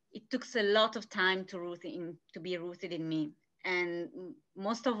it took a lot of time to be rooted in me. And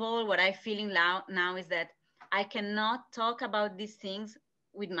most of all, what I'm feeling now is that I cannot talk about these things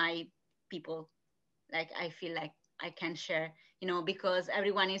with my people. Like, I feel like I can share, because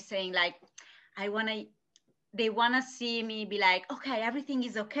everyone is saying like, I want to they want to see me be like, okay, everything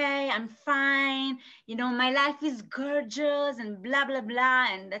is okay, I'm fine, my life is gorgeous and blah blah blah.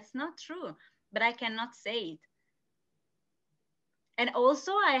 And that's not true, but I cannot say it. And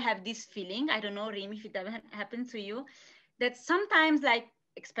also I have this feeling, I don't know, Reem, if it ever happened to you, that sometimes, like,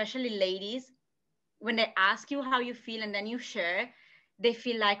 especially ladies, when they ask you how you feel and then you share, they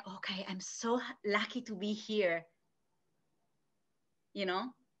feel like, okay, I'm so lucky to be here. I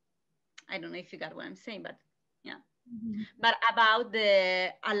don't know if you got what I'm saying, but yeah. Mm-hmm. But about the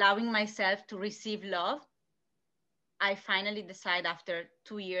allowing myself to receive love, I finally decide after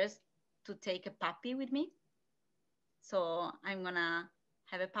 2 years to take a puppy with me. So I'm gonna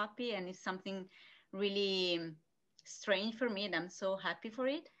have a puppy, and it's something really strange for me, and I'm so happy for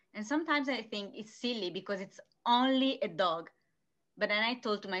it. And sometimes I think it's silly because it's only a dog, but then I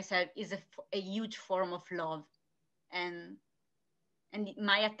told to myself, it's a huge form of love, and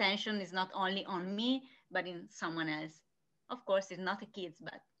my attention is not only on me but in someone else. Of course, it's not a kid,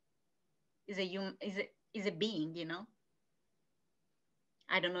 but is a human, is a being.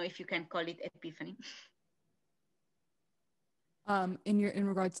 I don't know if you can call it epiphany. In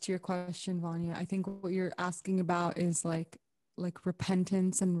regards to your question, Vanya, I think what you're asking about is like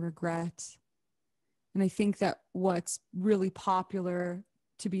repentance and regret. And I think that what's really popular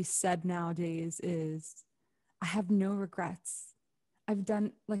to be said nowadays is, I have no regrets. I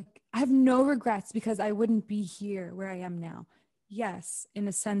have no regrets because I wouldn't be here where I am now. Yes, in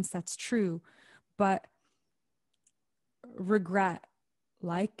a sense, that's true. But regret,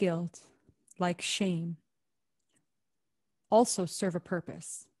 like guilt, like shame, also serve a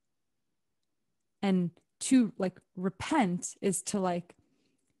purpose. And to repent is to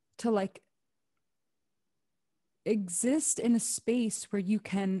exist in a space where you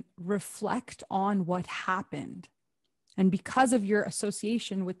can reflect on what happened. And because of your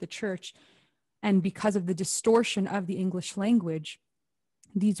association with the church and because of the distortion of the English language,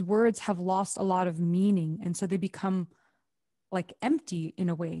 these words have lost a lot of meaning. And so they become like empty in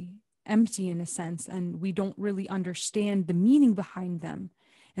a way, empty in a sense. And we don't really understand the meaning behind them.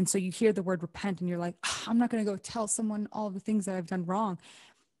 And so you hear the word repent and you're like, I'm not going to go tell someone all the things that I've done wrong.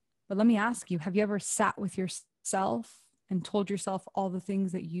 But let me ask you, have you ever sat with yourself and told yourself all the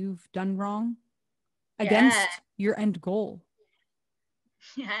things that you've done wrong against your end goal?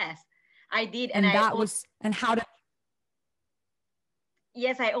 Yes, I did. And how did...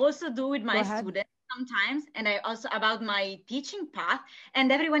 Yes, I also do with my students sometimes. And I also about my teaching path.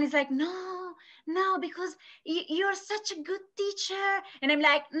 And everyone is like, no, no, because you're such a good teacher. And I'm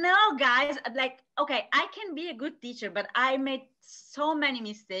like, no, guys, I'm like, okay, I can be a good teacher, but I made so many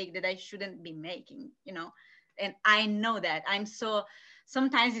mistakes that I shouldn't be making, and I know that.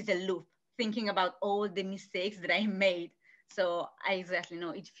 Sometimes it's a loop thinking about all the mistakes that I made. So I exactly know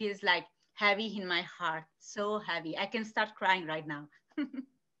it feels like heavy in my heart, so heavy. I can start crying right now.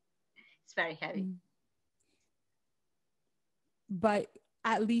 It's very heavy. But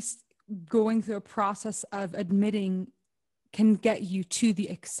at least going through a process of admitting can get you to the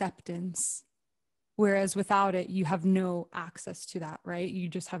acceptance. Whereas without it, you have no access to that, right? You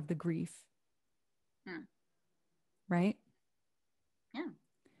just have the grief. Right? Yeah.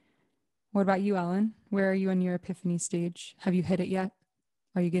 What about you, Ellen? Where are you on your epiphany stage? Have you hit it yet?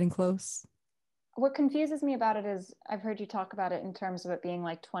 Are you getting close? What confuses me about it is I've heard you talk about it in terms of it being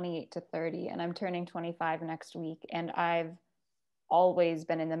like 28 to 30, and I'm turning 25 next week. And I've always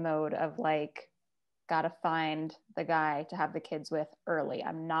been in the mode of like, gotta find the guy to have the kids with early.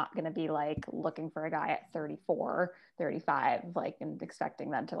 I'm not going to be like looking for a guy at 34, 35, like, and expecting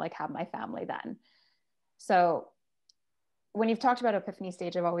them to like have my family then. So when you've talked about epiphany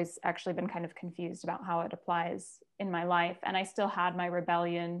stage, I've always actually been kind of confused about how it applies in my life. And I still had my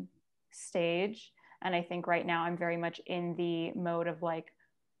rebellion stage. And I think right now I'm very much in the mode of like,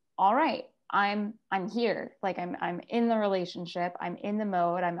 all right, I'm here. Like I'm in the relationship. I'm in the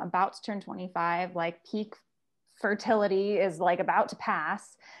mode. I'm about to turn 25. Like peak fertility is like about to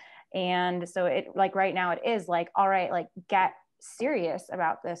pass. And so it like right now it is like, all right, like get serious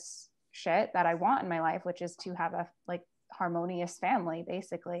about this shit that I want in my life, which is to have a like harmonious family,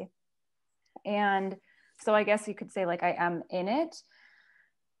 basically. And so I guess you could say like I am in it,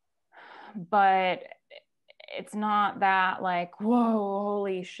 but it's not that like, whoa,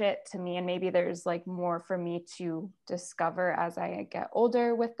 holy shit to me. And maybe there's like more for me to discover as I get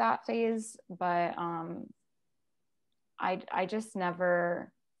older with that phase. But I just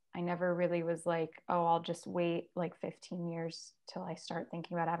never really was like, oh, I'll just wait like 15 years till I start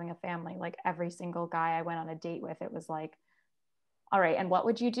thinking about having a family. Like every single guy I went on a date with, it was like, all right, and what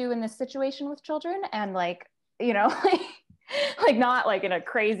would you do in this situation with children? And like, like not like in a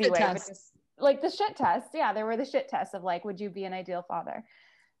crazy way, but just like the shit tests. Yeah, there were the shit tests of like, would you be an ideal father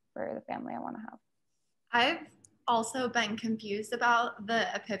for the family I want to have? I've also been confused about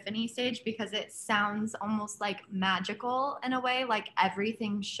the epiphany stage because it sounds almost like magical in a way, like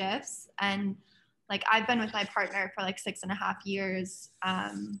everything shifts. And like I've been with my partner for like 6.5 years.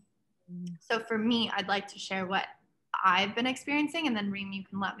 So for me, I'd like to share what I've been experiencing, and then Reem, you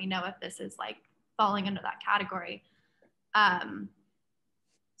can let me know if this is like falling into that category.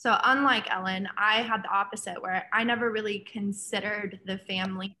 So unlike Ellen, I had the opposite where I never really considered the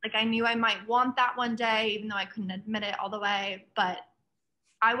family. Like I knew I might want that one day, even though I couldn't admit it all the way, but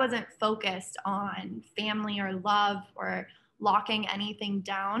I wasn't focused on family or love or locking anything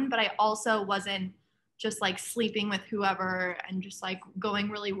down. But I also wasn't just like sleeping with whoever and just like going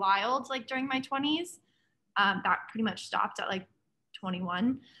really wild like during my 20s. That pretty much stopped at like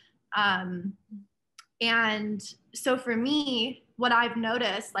 21. And so for me, what I've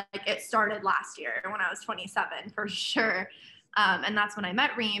noticed, like it started last year when I was 27 for sure. And that's when I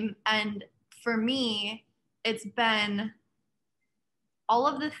met Reem. And for me, it's been all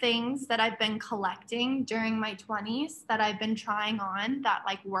of the things that I've been collecting during my 20s that I've been trying on that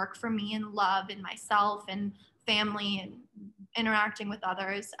like work for me in love and myself and family and interacting with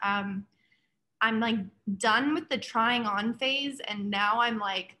others. I'm like done with the trying on phase. And now I'm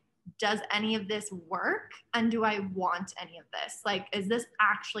like, does any of this work? And do I want any of this? Like, is this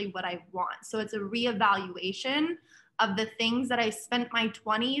actually what I want? So it's a reevaluation of the things that I spent my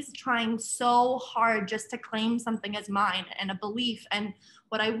 20s trying so hard just to claim something as mine and a belief and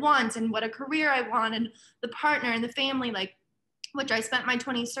what I want and what a career I want and the partner and the family, like, which I spent my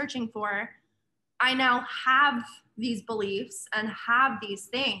 20s searching for. I now have these beliefs and have these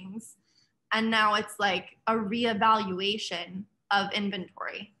things. And now it's like a reevaluation of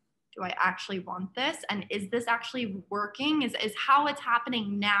inventory. Do I actually want this? And is this actually working? Is how it's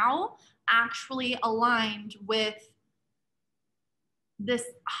happening now actually aligned with this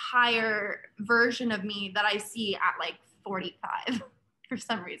higher version of me that I see at like 45? For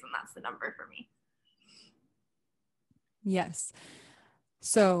some reason, that's the number for me. Yes.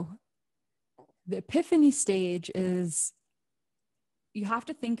 So the epiphany stage is, you have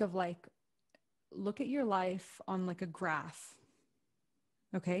to think of like, look at your life on like a graph.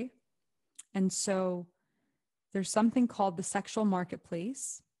 Okay. And so there's something called the sexual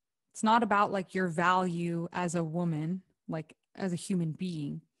marketplace. It's not about like your value as a woman, like as a human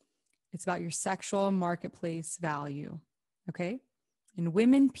being. It's about your sexual marketplace value. Okay. And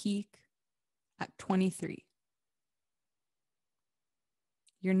women peak at 23.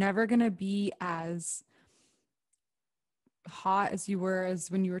 You're never going to be as hot as you were as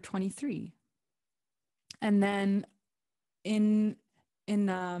when you were 23. And then in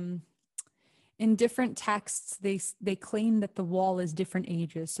different texts, they claim that the wall is different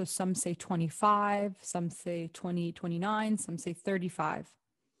ages. So some say 25, some say 29, some say 35.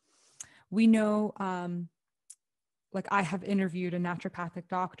 We know, like I have interviewed a naturopathic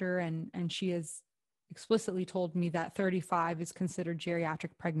doctor, and she has explicitly told me that 35 is considered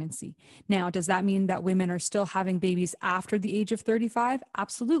geriatric pregnancy. Now, does that mean that women are still having babies after the age of 35?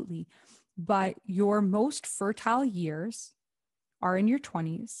 Absolutely. But your most fertile years are in your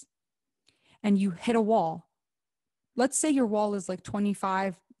 20s, and you hit a wall. Let's say your wall is like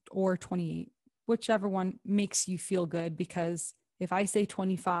 25 or 28, whichever one makes you feel good, because if I say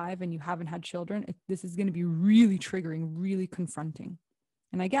 25 and you haven't had children, this is going to be really triggering, really confronting.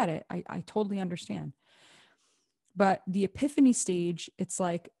 And I get it. I totally understand. But the epiphany stage, it's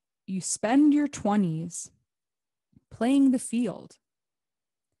like you spend your 20s playing the field.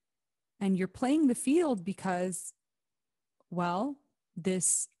 And you're playing the field because, well,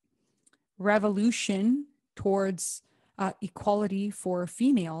 this revolution towards equality for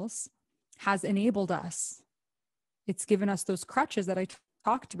females has enabled us. It's given us those crutches that I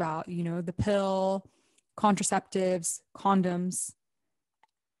talked about, the pill, contraceptives, condoms.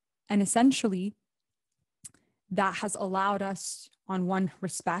 And essentially, that has allowed us, on one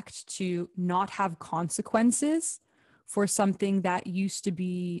respect, to not have consequences for something that used to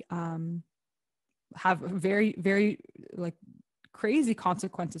be, have very, very like crazy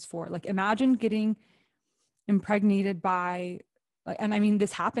consequences for. Like imagine getting impregnated by, and I mean,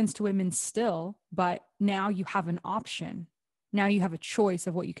 this happens to women still, but now you have an option. Now you have a choice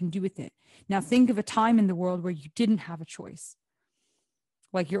of what you can do with it. Now think of a time in the world where you didn't have a choice.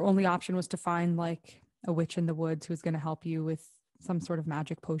 Like your only option was to find like a witch in the woods who's going to help you with some sort of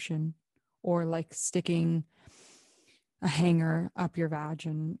magic potion, or like sticking a hanger up your vag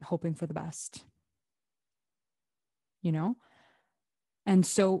and hoping for the best, And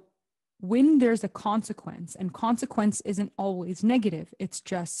so when there's a consequence, and consequence isn't always negative, it's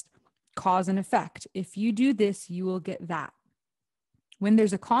just cause and effect. If you do this, you will get that. When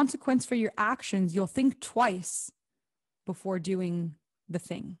there's a consequence for your actions, you'll think twice before doing the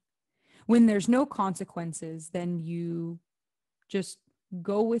thing. When there's no consequences, then you just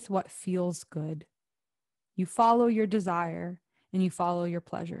go with what feels good. You follow your desire and you follow your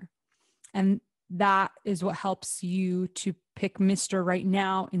pleasure. And that is what helps you to pick Mr. Right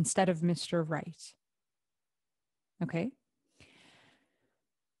now instead of Mr. Right. Okay?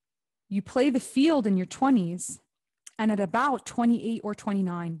 You play the field in your 20s, and at about 28 or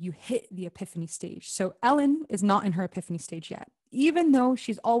 29, you hit the epiphany stage. So Ellen is not in her epiphany stage yet, even though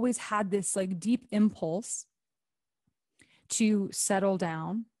she's always had this like deep impulse to settle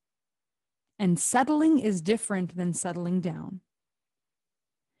down. And settling is different than settling down.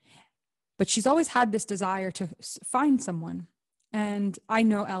 But she's always had this desire to find someone. And I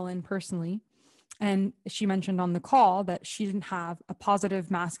know Ellen personally, and she mentioned on the call that she didn't have a positive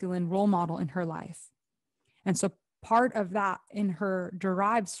masculine role model in her life. And so part of that in her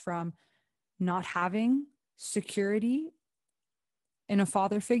derives from not having security in a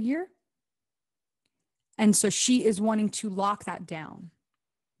father figure. And so she is wanting to lock that down.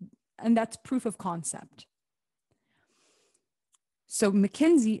 And that's proof of concept. So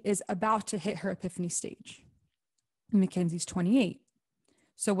Mackenzie is about to hit her epiphany stage. Mackenzie's 28.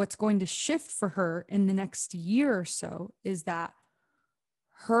 So what's going to shift for her in the next year or so is that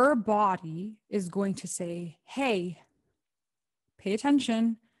her body is going to say, hey, pay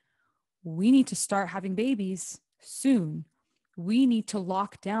attention. We need to start having babies soon. We need to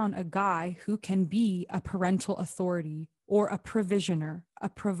lock down a guy who can be a parental authority or a provisioner, a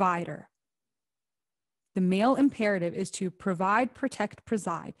provider. The male imperative is to provide, protect,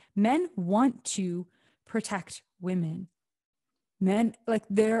 preside. Men want to protect women. Men, like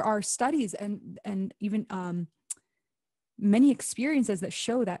there are studies and even many experiences that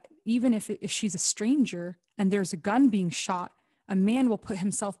show that even if she's a stranger and there's a gun being shot, a man will put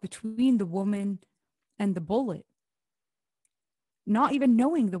himself between the woman and the bullet, not even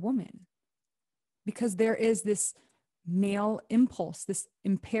knowing the woman, because there is this male impulse, this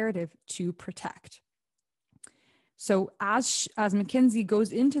imperative to protect. So as Mackenzie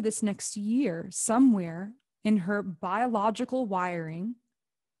goes into this next year, somewhere in her biological wiring,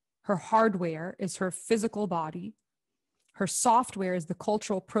 her hardware is her physical body, her software is the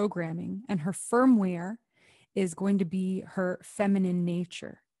cultural programming, and her firmware is going to be her feminine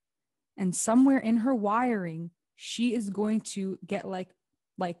nature. And somewhere in her wiring, she is going to get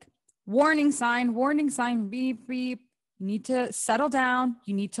like warning sign, beep, beep. You need to settle down.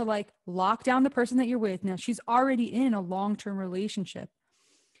 You need to like lock down the person that you're with. Now she's already in a long-term relationship.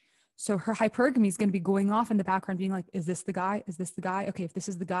 So her hypergamy is going to be going off in the background being like, is this the guy? Is this the guy? Okay, if this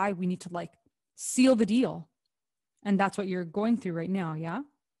is the guy, we need to like seal the deal. And that's what you're going through right now. Yeah.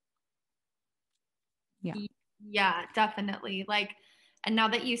 Yeah. Yeah, definitely. Like, and now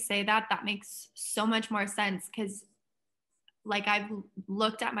that you say that, that makes so much more sense. Cause like I've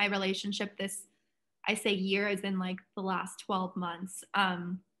looked at my relationship this, I say year as in like the last 12 months,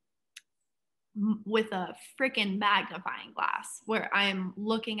 with a freaking magnifying glass where I'm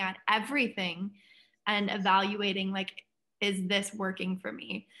looking at everything and evaluating like, is this working for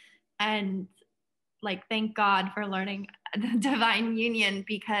me? And like, thank God for learning the divine union,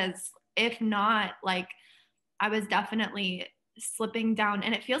 because if not, like I was definitely slipping down,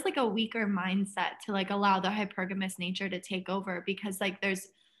 and it feels like a weaker mindset to like allow the hypergamous nature to take over, because like there's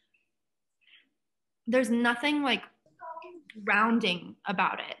nothing like grounding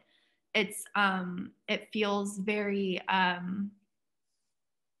about it. It's it feels very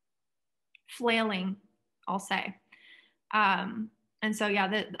flailing, I'll say. And so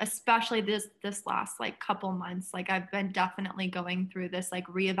yeah, especially this last like couple months, like I've been definitely going through this like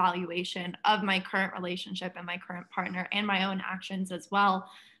reevaluation of my current relationship and my current partner and my own actions as well.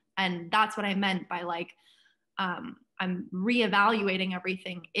 And that's what I meant by like I'm reevaluating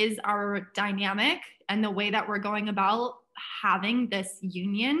everything. Is our dynamic and the way that we're going about having this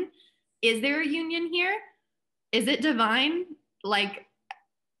union, is there a union here? Is it divine? Like,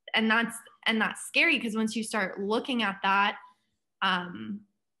 and that's scary, because once you start looking at that,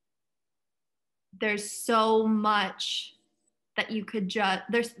 there's so much that you could just,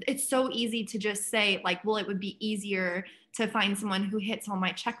 it's so easy to just say like, well, it would be easier to find someone who hits all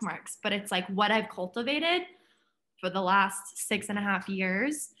my check marks. But it's like what I've cultivated for the last 6.5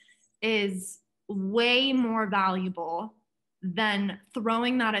 years is way more valuable than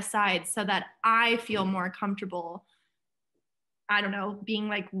throwing that aside so that I feel more comfortable, I don't know, being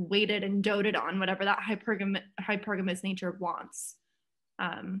like weighted and doted on, whatever that hypergamous nature wants.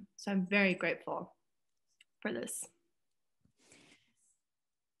 So I'm very grateful for this.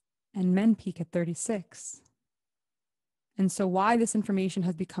 And men peak at 36. And so why this information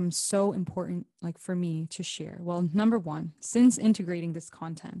has become so important, like for me to share? Well, number one, since integrating this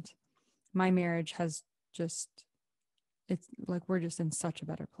content, my marriage has just, it's like, we're just in such a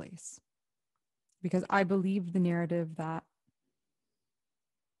better place, because I believed the narrative that,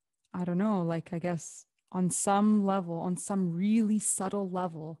 I don't know, like, I guess on some level, on some really subtle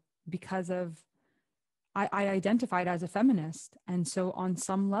level, because of, I identified as a feminist. And so on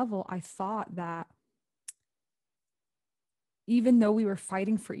some level, I thought that even though we were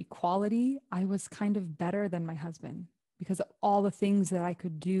fighting for equality, I was kind of better than my husband because of all the things that I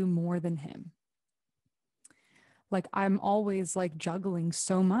could do more than him. Like I'm always like juggling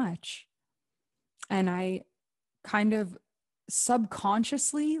so much. And I kind of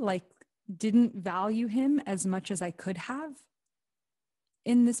subconsciously like didn't value him as much as I could have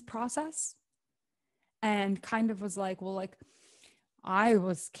in this process. And kind of was like, well, like I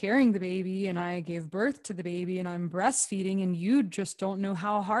was carrying the baby and I gave birth to the baby and I'm breastfeeding and you just don't know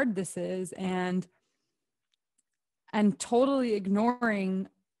how hard this is. And totally ignoring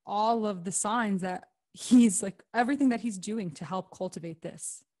all of the signs that he's like, everything that he's doing to help cultivate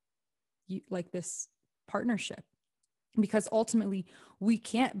this, like this partnership. Because ultimately we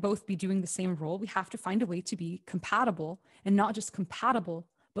can't both be doing the same role. We have to find a way to be compatible, and not just compatible,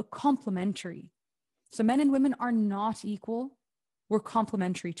 but complementary. So men and women are not equal. We're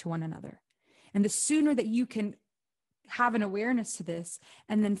complementary to one another. And the sooner that you can have an awareness to this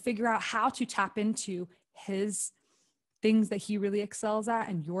and then figure out how to tap into his things that he really excels at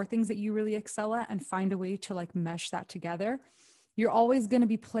and your things that you really excel at, and find a way to like mesh that together, you're always going to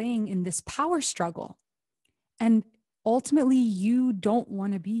be playing in this power struggle. And ultimately, you don't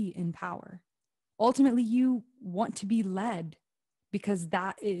want to be in power. Ultimately, you want to be led, because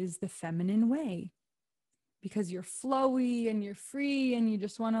that is the feminine way. Because you're flowy and you're free and you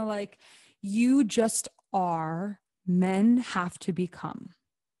just want to like, you just are. Men have to become.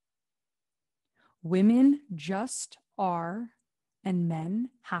 Women just are, and men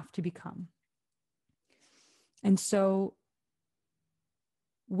have to become. And so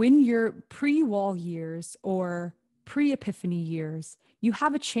when you're pre-wall years or pre-epiphany years, you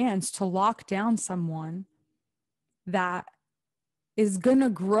have a chance to lock down someone that is going to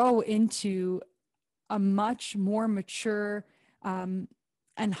grow into a much more mature and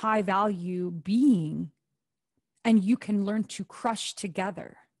high value being, and you can learn to crush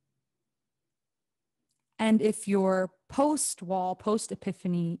together. And if your post-wall,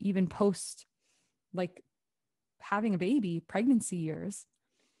 post-epiphany, even post like having a baby, pregnancy years,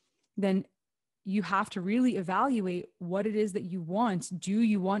 then you have to really evaluate what it is that you want. Do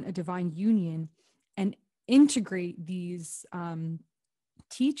you want a divine union? And integrate these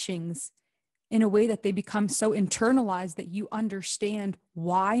teachings in a way that they become so internalized that you understand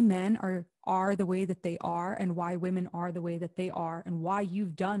why men are the way that they are, and why women are the way that they are, and why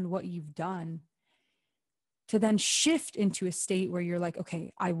you've done what you've done, to then shift into a state where you're like,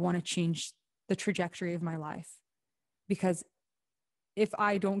 okay, I want to change the trajectory of my life. Because if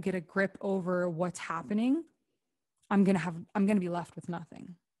I don't get a grip over what's happening, I'm going to be left with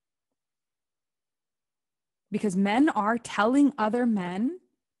nothing. Because men are telling other men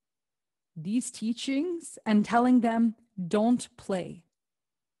these teachings and telling them, don't play,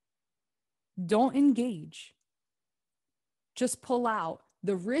 don't engage, just pull out.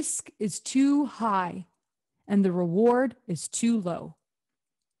 The risk is too high and the reward is too low.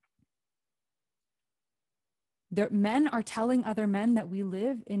 Men are telling other men that we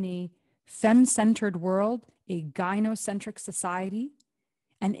live in a femme-centered world, a gynocentric society.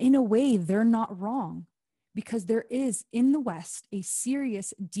 And in a way, they're not wrong, because there is in the West a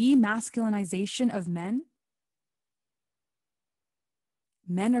serious demasculinization of men.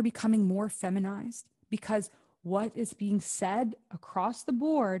 Men are becoming more feminized because what is being said across the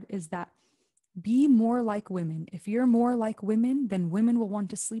board is that be more like women. If you're more like women, then women will want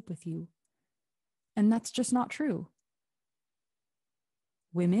to sleep with you. And that's just not true.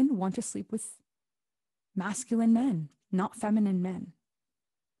 Women want to sleep with masculine men, not feminine men.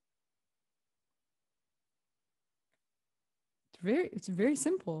 It's very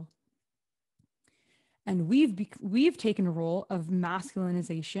simple. And we've taken a role of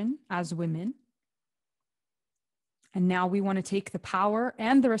masculinization as women. And now we want to take the power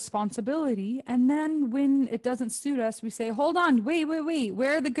and the responsibility. And then when it doesn't suit us, we say, hold on, wait,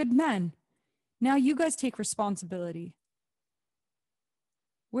 where are the good men? Now you guys take responsibility.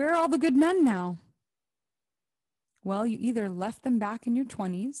 Where are all the good men now? Well, you either left them back in your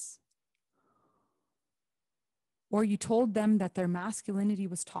 20s, or you told them that their masculinity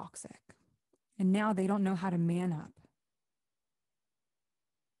was toxic, and now they don't know how to man up.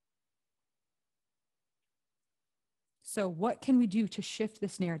 So what can we do to shift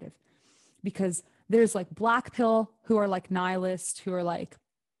this narrative? Because there's like black pill who are like nihilists, who are like,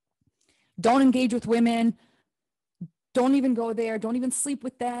 don't engage with women, don't even go there, don't even sleep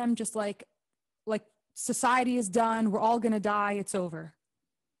with them, just like society is done, we're all gonna die, it's over.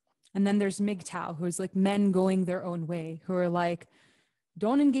 And then there's MGTOW, who's like men going their own way, who are like,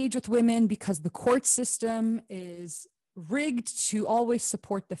 don't engage with women because the court system is rigged to always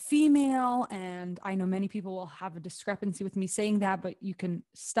support the female. And I know many people will have a discrepancy with me saying that, but you can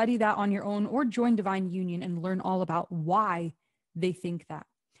study that on your own or join Divine Union and learn all about why they think that.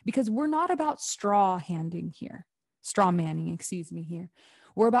 Because we're not about straw manning here.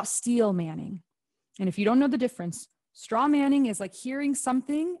 We're about steel manning. And if you don't know the difference, straw manning is like hearing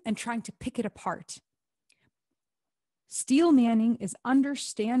something and trying to pick it apart. Steel manning is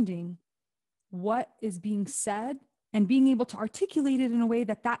understanding what is being said and being able to articulate it in a way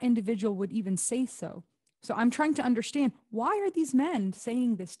that that individual would even say so. So I'm trying to understand, why are these men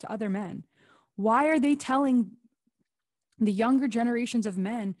saying this to other men? Why are they telling the younger generations of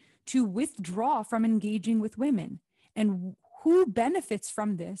men to withdraw from engaging with women? And who benefits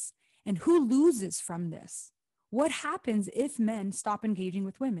from this and who loses from this? What happens if men stop engaging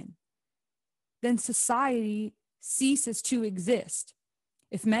with women? Then society ceases to exist.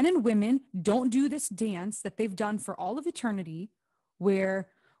 If men and women don't do this dance that they've done for all of eternity, where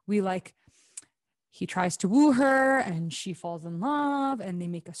he tries to woo her and she falls in love and they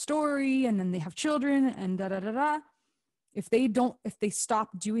make a story and then they have children and da-da-da-da. If they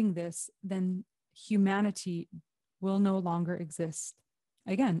stop doing this, then humanity will no longer exist.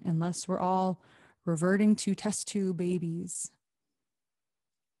 Again, unless we're all reverting to test tube babies.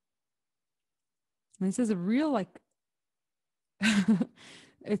 And this is a real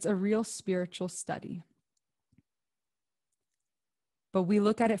it's a real spiritual study. But we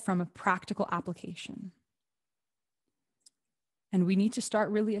look at it from a practical application. And we need to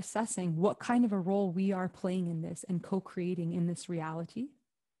start really assessing what kind of a role we are playing in this and co-creating in this reality.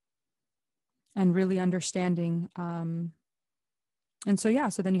 And really understanding. So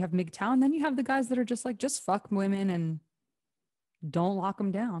then you have MGTOW, and then you have the guys that are just like, just fuck women and don't lock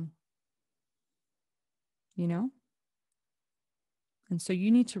them down. You know? And so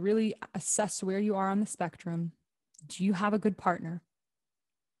you need to really assess where you are on the spectrum. Do you have a good partner?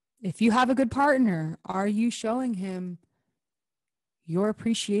 If you have a good partner, are you showing him your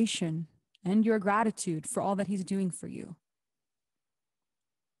appreciation and your gratitude for all that he's doing for you?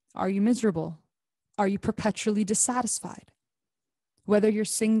 Are you miserable? Are you perpetually dissatisfied? Whether you're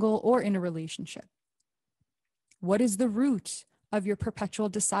single or in a relationship, what is the root of your perpetual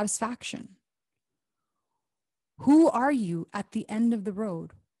dissatisfaction? Who are you at the end of the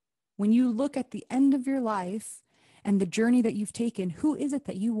road? When you look at the end of your life and the journey that you've taken, who is it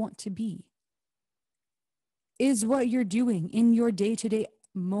that you want to be? Is what you're doing in your day-to-day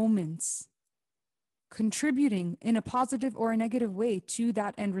moments contributing in a positive or a negative way to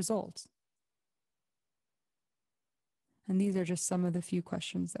that end result? And these are just some of the few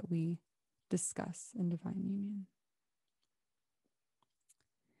questions that we discuss in Divine Union.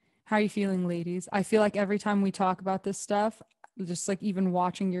 How are you feeling, ladies? I feel like every time we talk about this stuff, just like even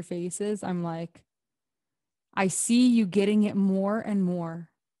watching your faces, I'm like, I see you getting it more and more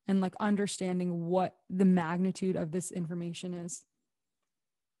and like understanding what the magnitude of this information is.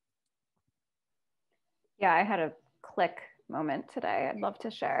 Yeah, I had a click moment today I'd love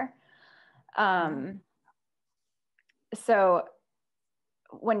to share. So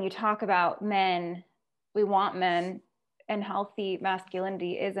when you talk about men, we want men, and healthy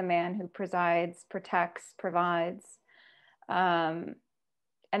masculinity is a man who presides, protects, provides. And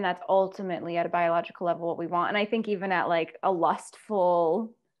that's ultimately at a biological level what we want. And I think even at like a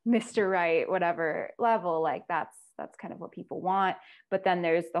lustful, Mr. Right, whatever level, like that's kind of what people want. But then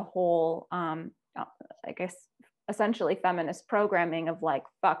there's the whole, I guess, essentially feminist programming of like,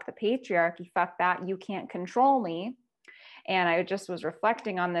 fuck the patriarchy, fuck that, you can't control me. And I just was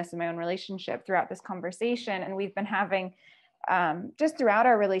reflecting on this in my own relationship throughout this conversation. And we've been having, just throughout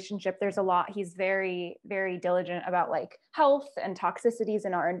our relationship, there's a lot, he's very, very diligent about like health and toxicities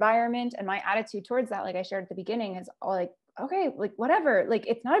in our environment. And my attitude towards that, like I shared at the beginning, is all like, okay, like whatever, like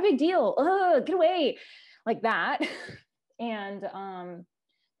it's not a big deal. Get away, like that. And,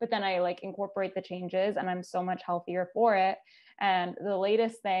 but then I like incorporate the changes and I'm so much healthier for it. And the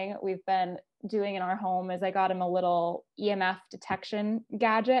latest thing we've been doing in our home is I got him a little EMF detection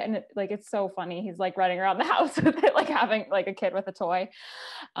gadget, and it's so funny. He's like running around the house with it, like having like a kid with a toy.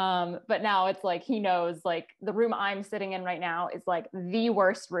 But now it's like he knows like the room I'm sitting in right now is like the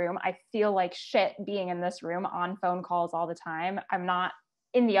worst room. I feel like shit being in this room on phone calls all the time. I'm not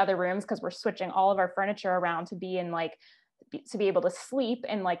in the other rooms because we're switching all of our furniture around to be in like to be able to sleep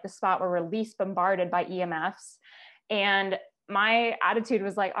in like the spot where we're least bombarded by EMFs. And my attitude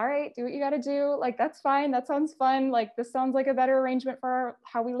was like, all right, do what you got to do. Like, that's fine. That sounds fun. Like, this sounds like a better arrangement for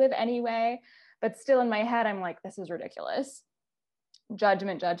how we live anyway. But still in my head, I'm like, this is ridiculous.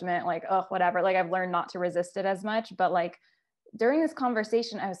 Judgment, like, oh, whatever. Like, I've learned not to resist it as much. But like during this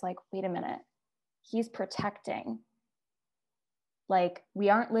conversation, I was like, wait a minute. He's protecting. Like, we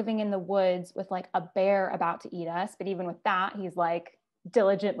aren't living in the woods with like a bear about to eat us. But even with that, he's like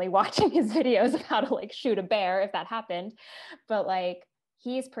diligently watching his videos of how to like shoot a bear if that happened. But like,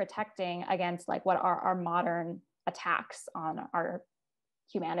 he's protecting against like what are our modern attacks on our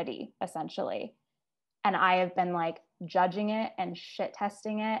humanity, essentially. And I have been like judging it and shit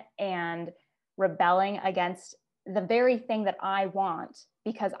testing it and rebelling against the very thing that I want,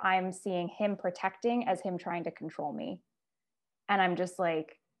 because I'm seeing him protecting as him trying to control me. And I'm just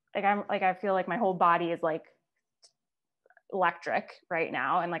like I feel like my whole body is like electric right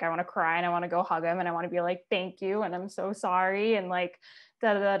now, and like I want to cry and I want to go hug him and I want to be like, thank you and I'm so sorry, and like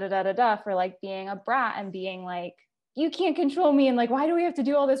da da da da da da for like being a brat and being like, you can't control me, and like, why do we have to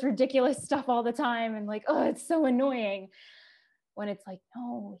do all this ridiculous stuff all the time, and like, oh, it's so annoying, when it's like,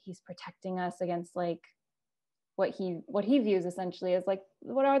 no, he's protecting us against like what he views essentially as like,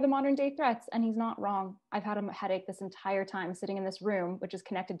 what are the modern day threats? And he's not wrong. I've had a headache this entire time sitting in this room, which is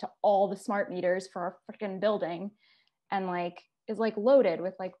connected to all the smart meters for our freaking building, and like is like loaded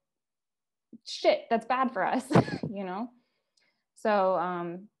with like shit that's bad for us, you know? So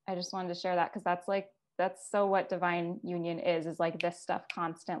I just wanted to share that, because that's so what divine union is like this stuff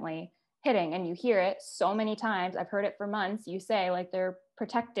constantly hitting, and you hear it so many times. I've heard it for months. You say like they're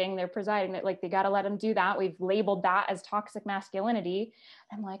protecting, they're presiding, that like they got to let them do that. We've labeled that as toxic masculinity.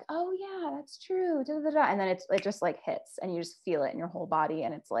 I'm like, oh yeah, that's true. Da, da, da. And then it just like hits and you just feel it in your whole body,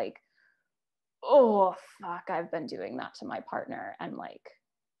 and it's like, oh fuck, I've been doing that to my partner, and like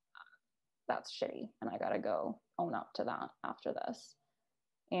that's shitty, and I gotta go own up to that after this.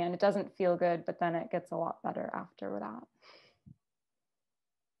 And it doesn't feel good, but then it gets a lot better after that.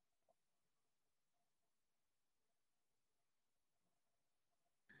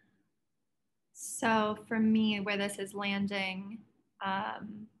 So for me, where this is landing,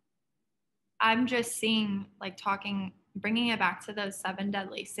 I'm just seeing, like, bringing it back to those 7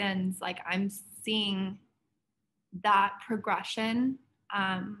 deadly sins, like I'm seeing that progression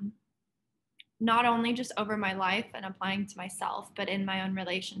not only just over my life and applying to myself, but in my own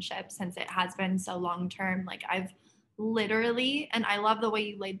relationship, since it has been so long term. Like I've literally, and I love the way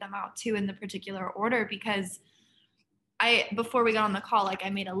you laid them out too in the particular order, because before we got on the call, like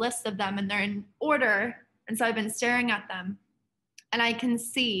I made a list of them and they're in order. And so I've been staring at them and I can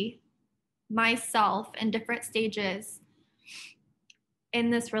see myself in different stages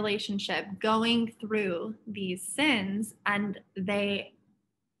in this relationship going through these sins, and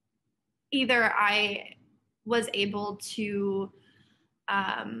either I was able to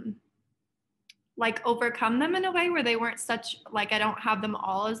like overcome them in a way where they weren't such, like I don't have them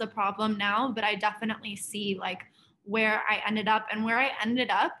all as a problem now, but I definitely see like where I ended up, and where I ended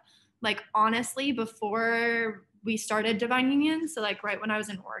up, like honestly, before we started Divine Union. So like right when I was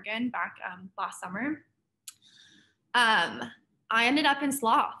in Oregon back last summer, I ended up in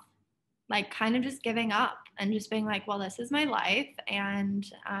sloth, like kind of just giving up and just being like, well, this is my life. And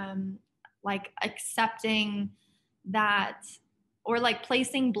like accepting that, or like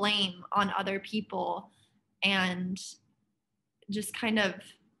placing blame on other people, and just kind of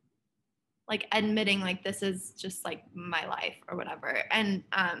like admitting like this is just like my life or whatever. And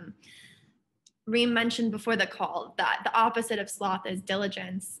Reem mentioned before the call that the opposite of sloth is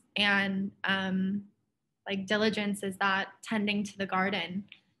diligence. And like diligence is that tending to the garden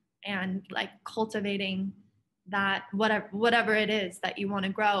and like cultivating that whatever it is that you want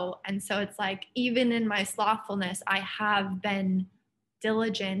to grow. And so it's like, even in my slothfulness, I have been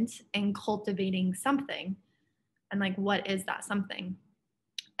diligent in cultivating something. And like, what is that something?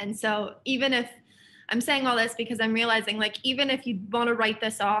 And so even if I'm saying all this, because I'm realizing like, even if you want to write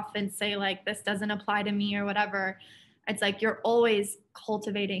this off and say like, this doesn't apply to me or whatever, it's like, you're always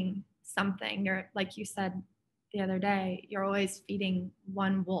cultivating something. You're, like you said the other day, you're always feeding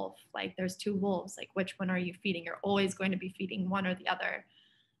one wolf. Like there's two wolves, like which one are you feeding? You're always going to be feeding one or the other.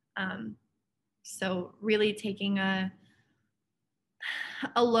 So really taking a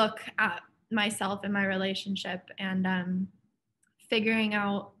look at myself and my relationship, and figuring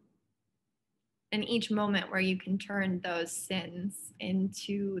out in each moment where you can turn those sins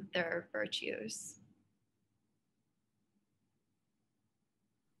into their virtues.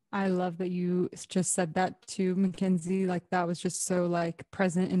 I love that you just said that too, Mackenzie. Like that was just so like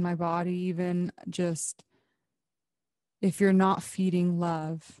present in my body. Even just, if you're not feeding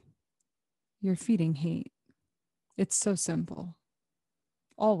love, you're feeding hate. It's so simple.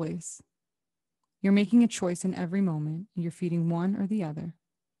 Always. You're making a choice in every moment. You're feeding one or the other.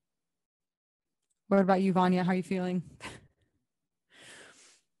 What about you, Vania? How are you feeling?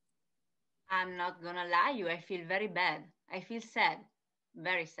 I'm not gonna lie you, I feel very bad. I feel sad,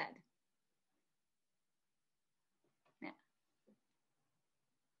 very sad. Yeah.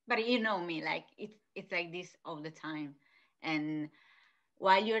 But you know me, like it's like this all the time. And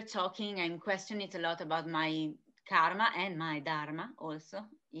while you're talking, I'm questioning it a lot about my karma and my dharma also,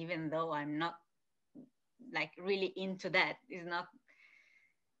 even though I'm not like really into that. It's not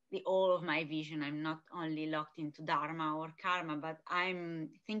the all of my vision. I'm not only locked into dharma or karma, but I'm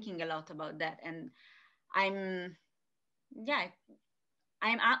thinking a lot about that. And I'm, yeah,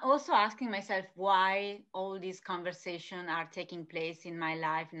 I'm also asking myself why all these conversations are taking place in my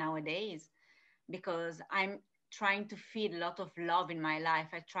life nowadays, because I'm trying to feed a lot of love in my life.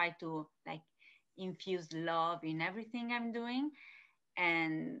 I try to like infuse love in everything I'm doing.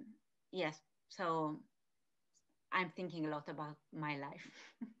 And yes, so I'm thinking a lot about my life.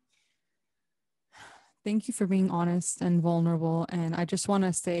 Thank you for being honest and vulnerable. And I just want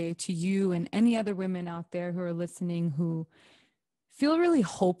to say to you and any other women out there who are listening who feel really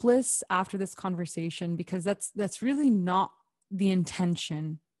hopeless after this conversation, because that's really not the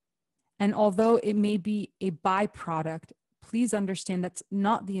intention. And although it may be a byproduct, please understand that's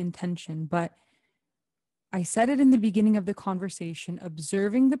not the intention. But I said it in the beginning of the conversation,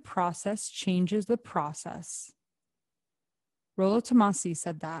 observing the process changes the process. Rollo Tomasi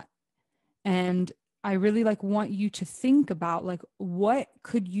said that. And I really want you to think about like, what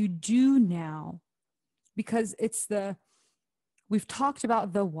could you do now? Because we've talked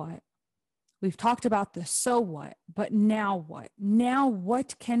about the what, we've talked about the so what, but now what? Now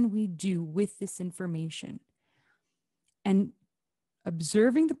what can we do with this information? And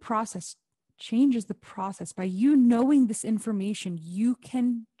observing the process changes the process. By you knowing this information, you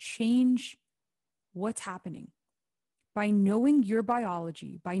can change what's happening. By knowing your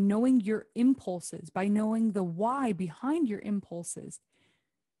biology, by knowing your impulses, by knowing the why behind your impulses,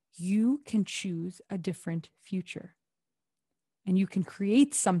 you can choose a different future. And you can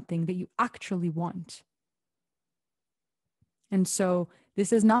create something that you actually want. And so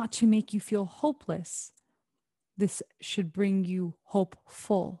this is not to make you feel hopeless. This should bring you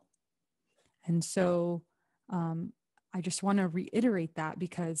hopeful. And so I just want to reiterate that,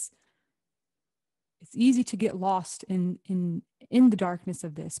 because it's easy to get lost in the darkness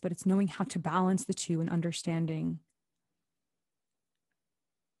of this, but it's knowing how to balance the two and understanding,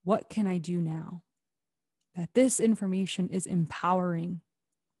 what can I do now that this information is empowering,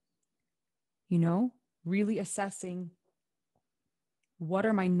 really assessing what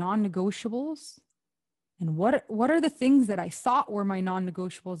are my non-negotiables, and what are the things that I thought were my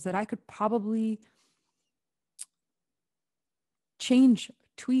non-negotiables that I could probably change,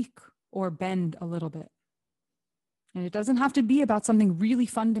 tweak, or bend a little bit. And it doesn't have to be about something really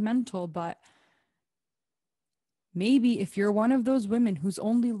fundamental, but maybe if you're one of those women who's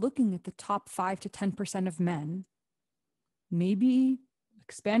only looking at the top 5 to 10% of men, maybe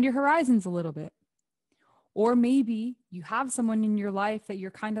expand your horizons a little bit. Or maybe you have someone in your life that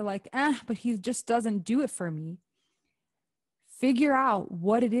you're kind of like, but he just doesn't do it for me. Figure out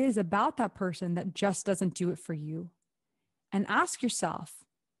what it is about that person that just doesn't do it for you. And ask yourself,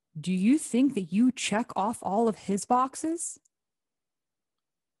 do you think that you check off all of his boxes?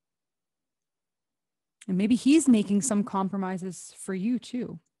 And maybe he's making some compromises for you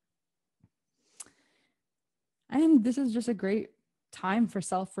too. And this is just a great time for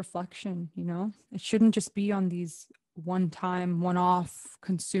self-reflection, It shouldn't just be on these one-time, one-off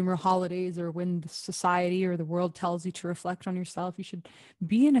consumer holidays, or when the society or the world tells you to reflect on yourself. You should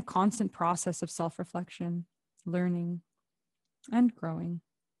be in a constant process of self-reflection, learning and growing.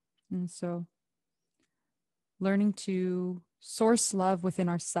 And so learning to source love within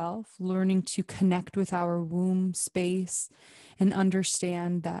ourselves, learning to connect with our womb space, and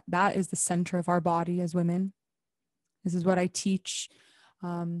understand that that is the center of our body as women. This is what I teach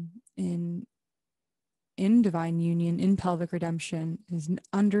in Divine Union, in Pelvic Redemption, is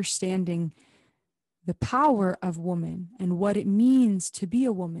understanding the power of woman and what it means to be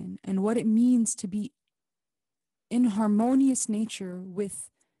a woman and what it means to be in harmonious nature with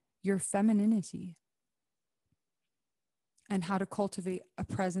your femininity, and how to cultivate a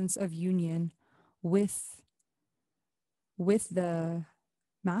presence of union with the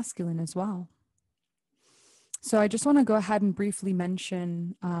masculine as well. So I just want to go ahead and briefly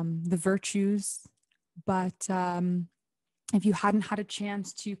mention the virtues, but if you hadn't had a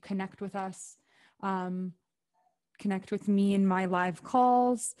chance to connect with us, connect with me in my live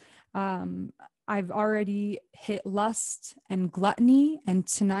calls, I've already hit lust and gluttony, and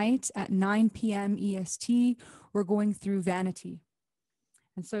tonight at 9 p.m. EST, we're going through vanity.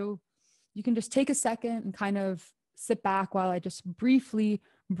 And so you can just take a second and kind of sit back while I just briefly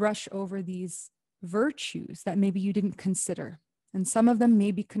brush over these virtues that maybe you didn't consider. And some of them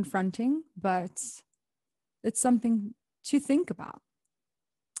may be confronting, but it's something to think about.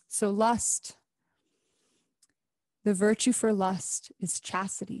 So lust, the virtue for lust is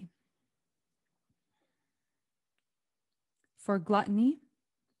chastity. For gluttony,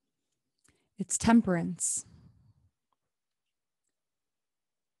 it's temperance.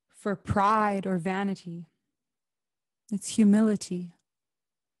 For pride or vanity, it's humility.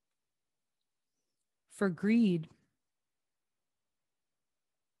 For greed,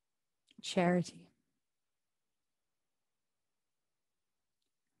 charity.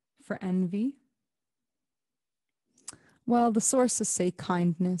 For envy, well, the sources say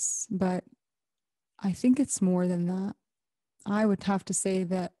kindness, but I think it's more than that. I would have to say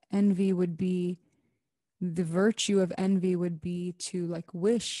that envy would be, the virtue of envy would be to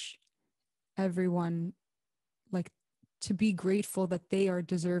wish everyone, to be grateful that they are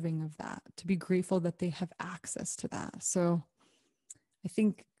deserving of that, to be grateful that they have access to that. So I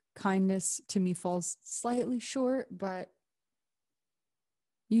think kindness to me falls slightly short, but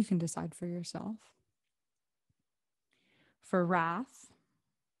you can decide for yourself. For wrath,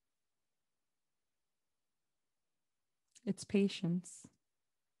 it's patience.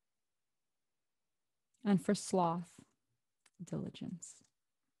 And for sloth, diligence.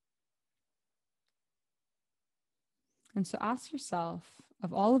 And so ask yourself,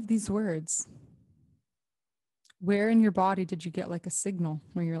 of all of these words, where in your body did you get a signal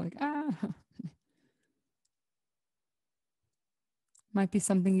where you're like, Might be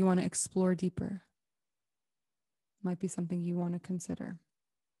something you want to explore deeper. Might be something you want to consider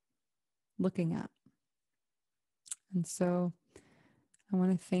looking at. And so I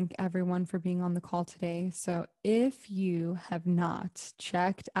want to thank everyone for being on the call today. So if you have not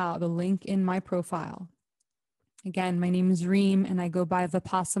checked out the link in my profile, again, my name is Reem and I go by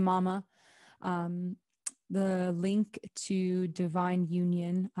Vipassana Mama. The link to Divine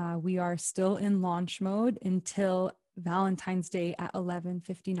Union, we are still in launch mode until Valentine's Day at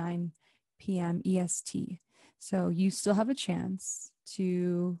 11:59 p.m. EST. So you still have a chance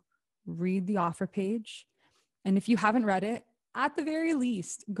to read the offer page. And if you haven't read it, at the very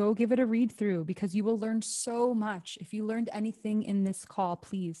least, go give it a read through, because you will learn so much. If you learned anything in this call,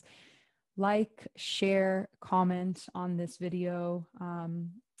 please like, share, comment on this video.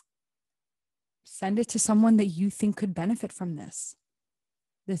 Send it to someone that you think could benefit from this.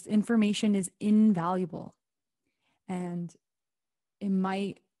 This information is invaluable, and it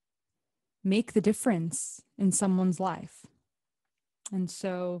might make the difference in someone's life. And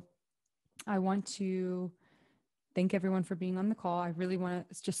so I want to thank everyone for being on the call. I really want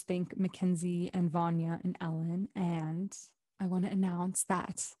to just thank Mackenzie and Vania and Ellen. And I want to announce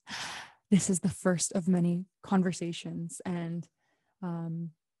that this is the first of many conversations. And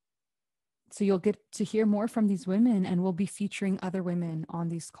so you'll get to hear more from these women, and we'll be featuring other women on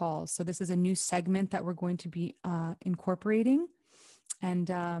these calls. So this is a new segment that we're going to be incorporating.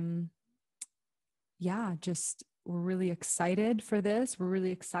 And just we're really excited for this. We're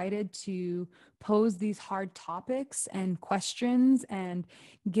really excited to pose these hard topics and questions and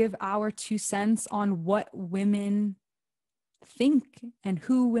give our 2 cents on what women think and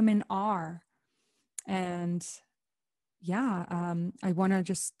who women are. And I want to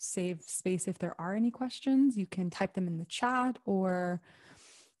just save space. If there are any questions, you can type them in the chat or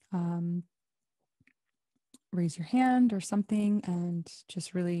raise your hand or something. And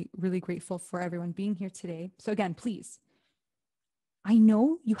just really, really grateful for everyone being here today. So again, please, I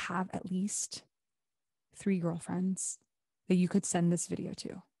know you have at least 3 girlfriends that you could send this video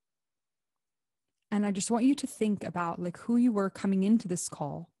to. And I just want you to think about like who you were coming into this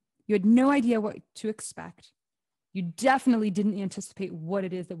call. You had no idea what to expect. You definitely didn't anticipate what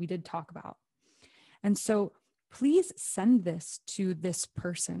it is that we did talk about. And so please send this to this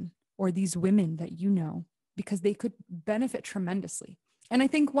person or these women that you know, because they could benefit tremendously. And I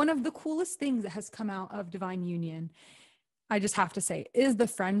think one of the coolest things that has come out of Divine Union, I just have to say, is the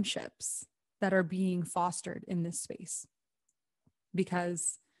friendships that are being fostered in this space.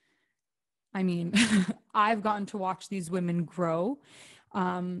 Because, I mean, I've gotten to watch these women grow.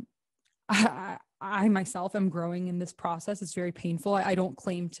 I myself am growing in this process. It's very painful. I don't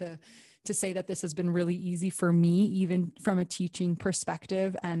claim to say that this has been really easy for me, even from a teaching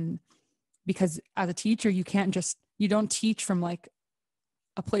perspective. And because as a teacher, you don't teach from like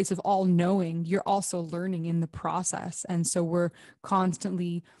a place of all knowing. You're also learning in the process. And so we're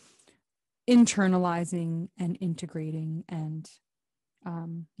constantly internalizing and integrating. And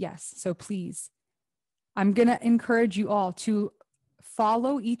yes, so please, I'm going to encourage you all to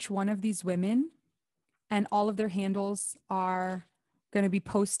follow each one of these women, and all of their handles are going to be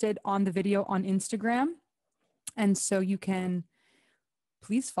posted on the video on Instagram. And so you can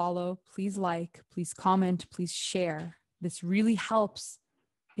please follow, please like, please comment, please share. This really helps.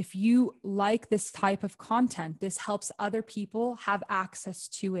 If you like this type of content, this helps other people have access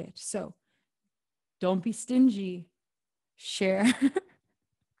to it. So don't be stingy, share.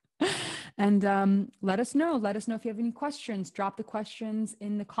 And let us know if you have any questions. Drop the questions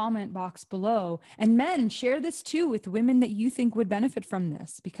in the comment box below. And men, share this too with women that you think would benefit from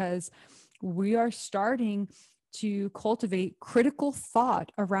this, because we are starting to cultivate critical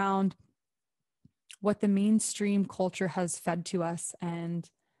thought around what the mainstream culture has fed to us. And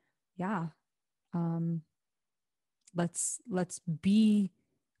let's be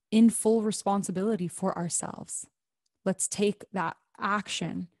in full responsibility for ourselves. Let's take that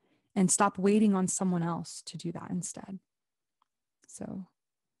action and stop waiting on someone else to do that instead. So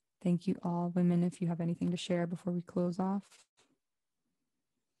thank you all. Women, if you have anything to share before we close off.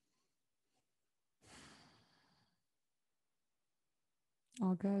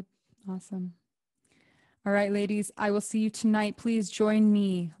 All good. Awesome. All right, ladies, I will see you tonight. Please join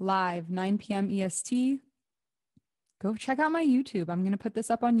me live, 9 p.m. EST. Go check out my YouTube. I'm going to put this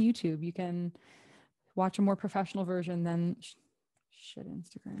up on YouTube. You can watch a more professional version than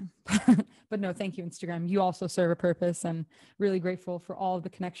Instagram. But no, thank you, Instagram. You also serve a purpose, and really grateful for all of the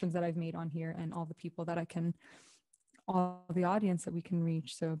connections that I've made on here and all the people that all the audience that we can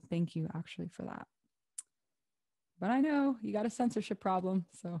reach. So thank you actually for that. But I know you got a censorship problem,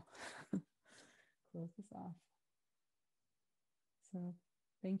 so close this off. So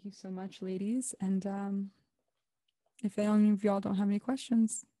thank you so much, ladies. And if any of y'all don't have any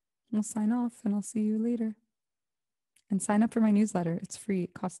questions, we'll sign off, and I'll see you later. And sign up for my newsletter. It's free.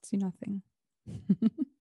 It costs you nothing.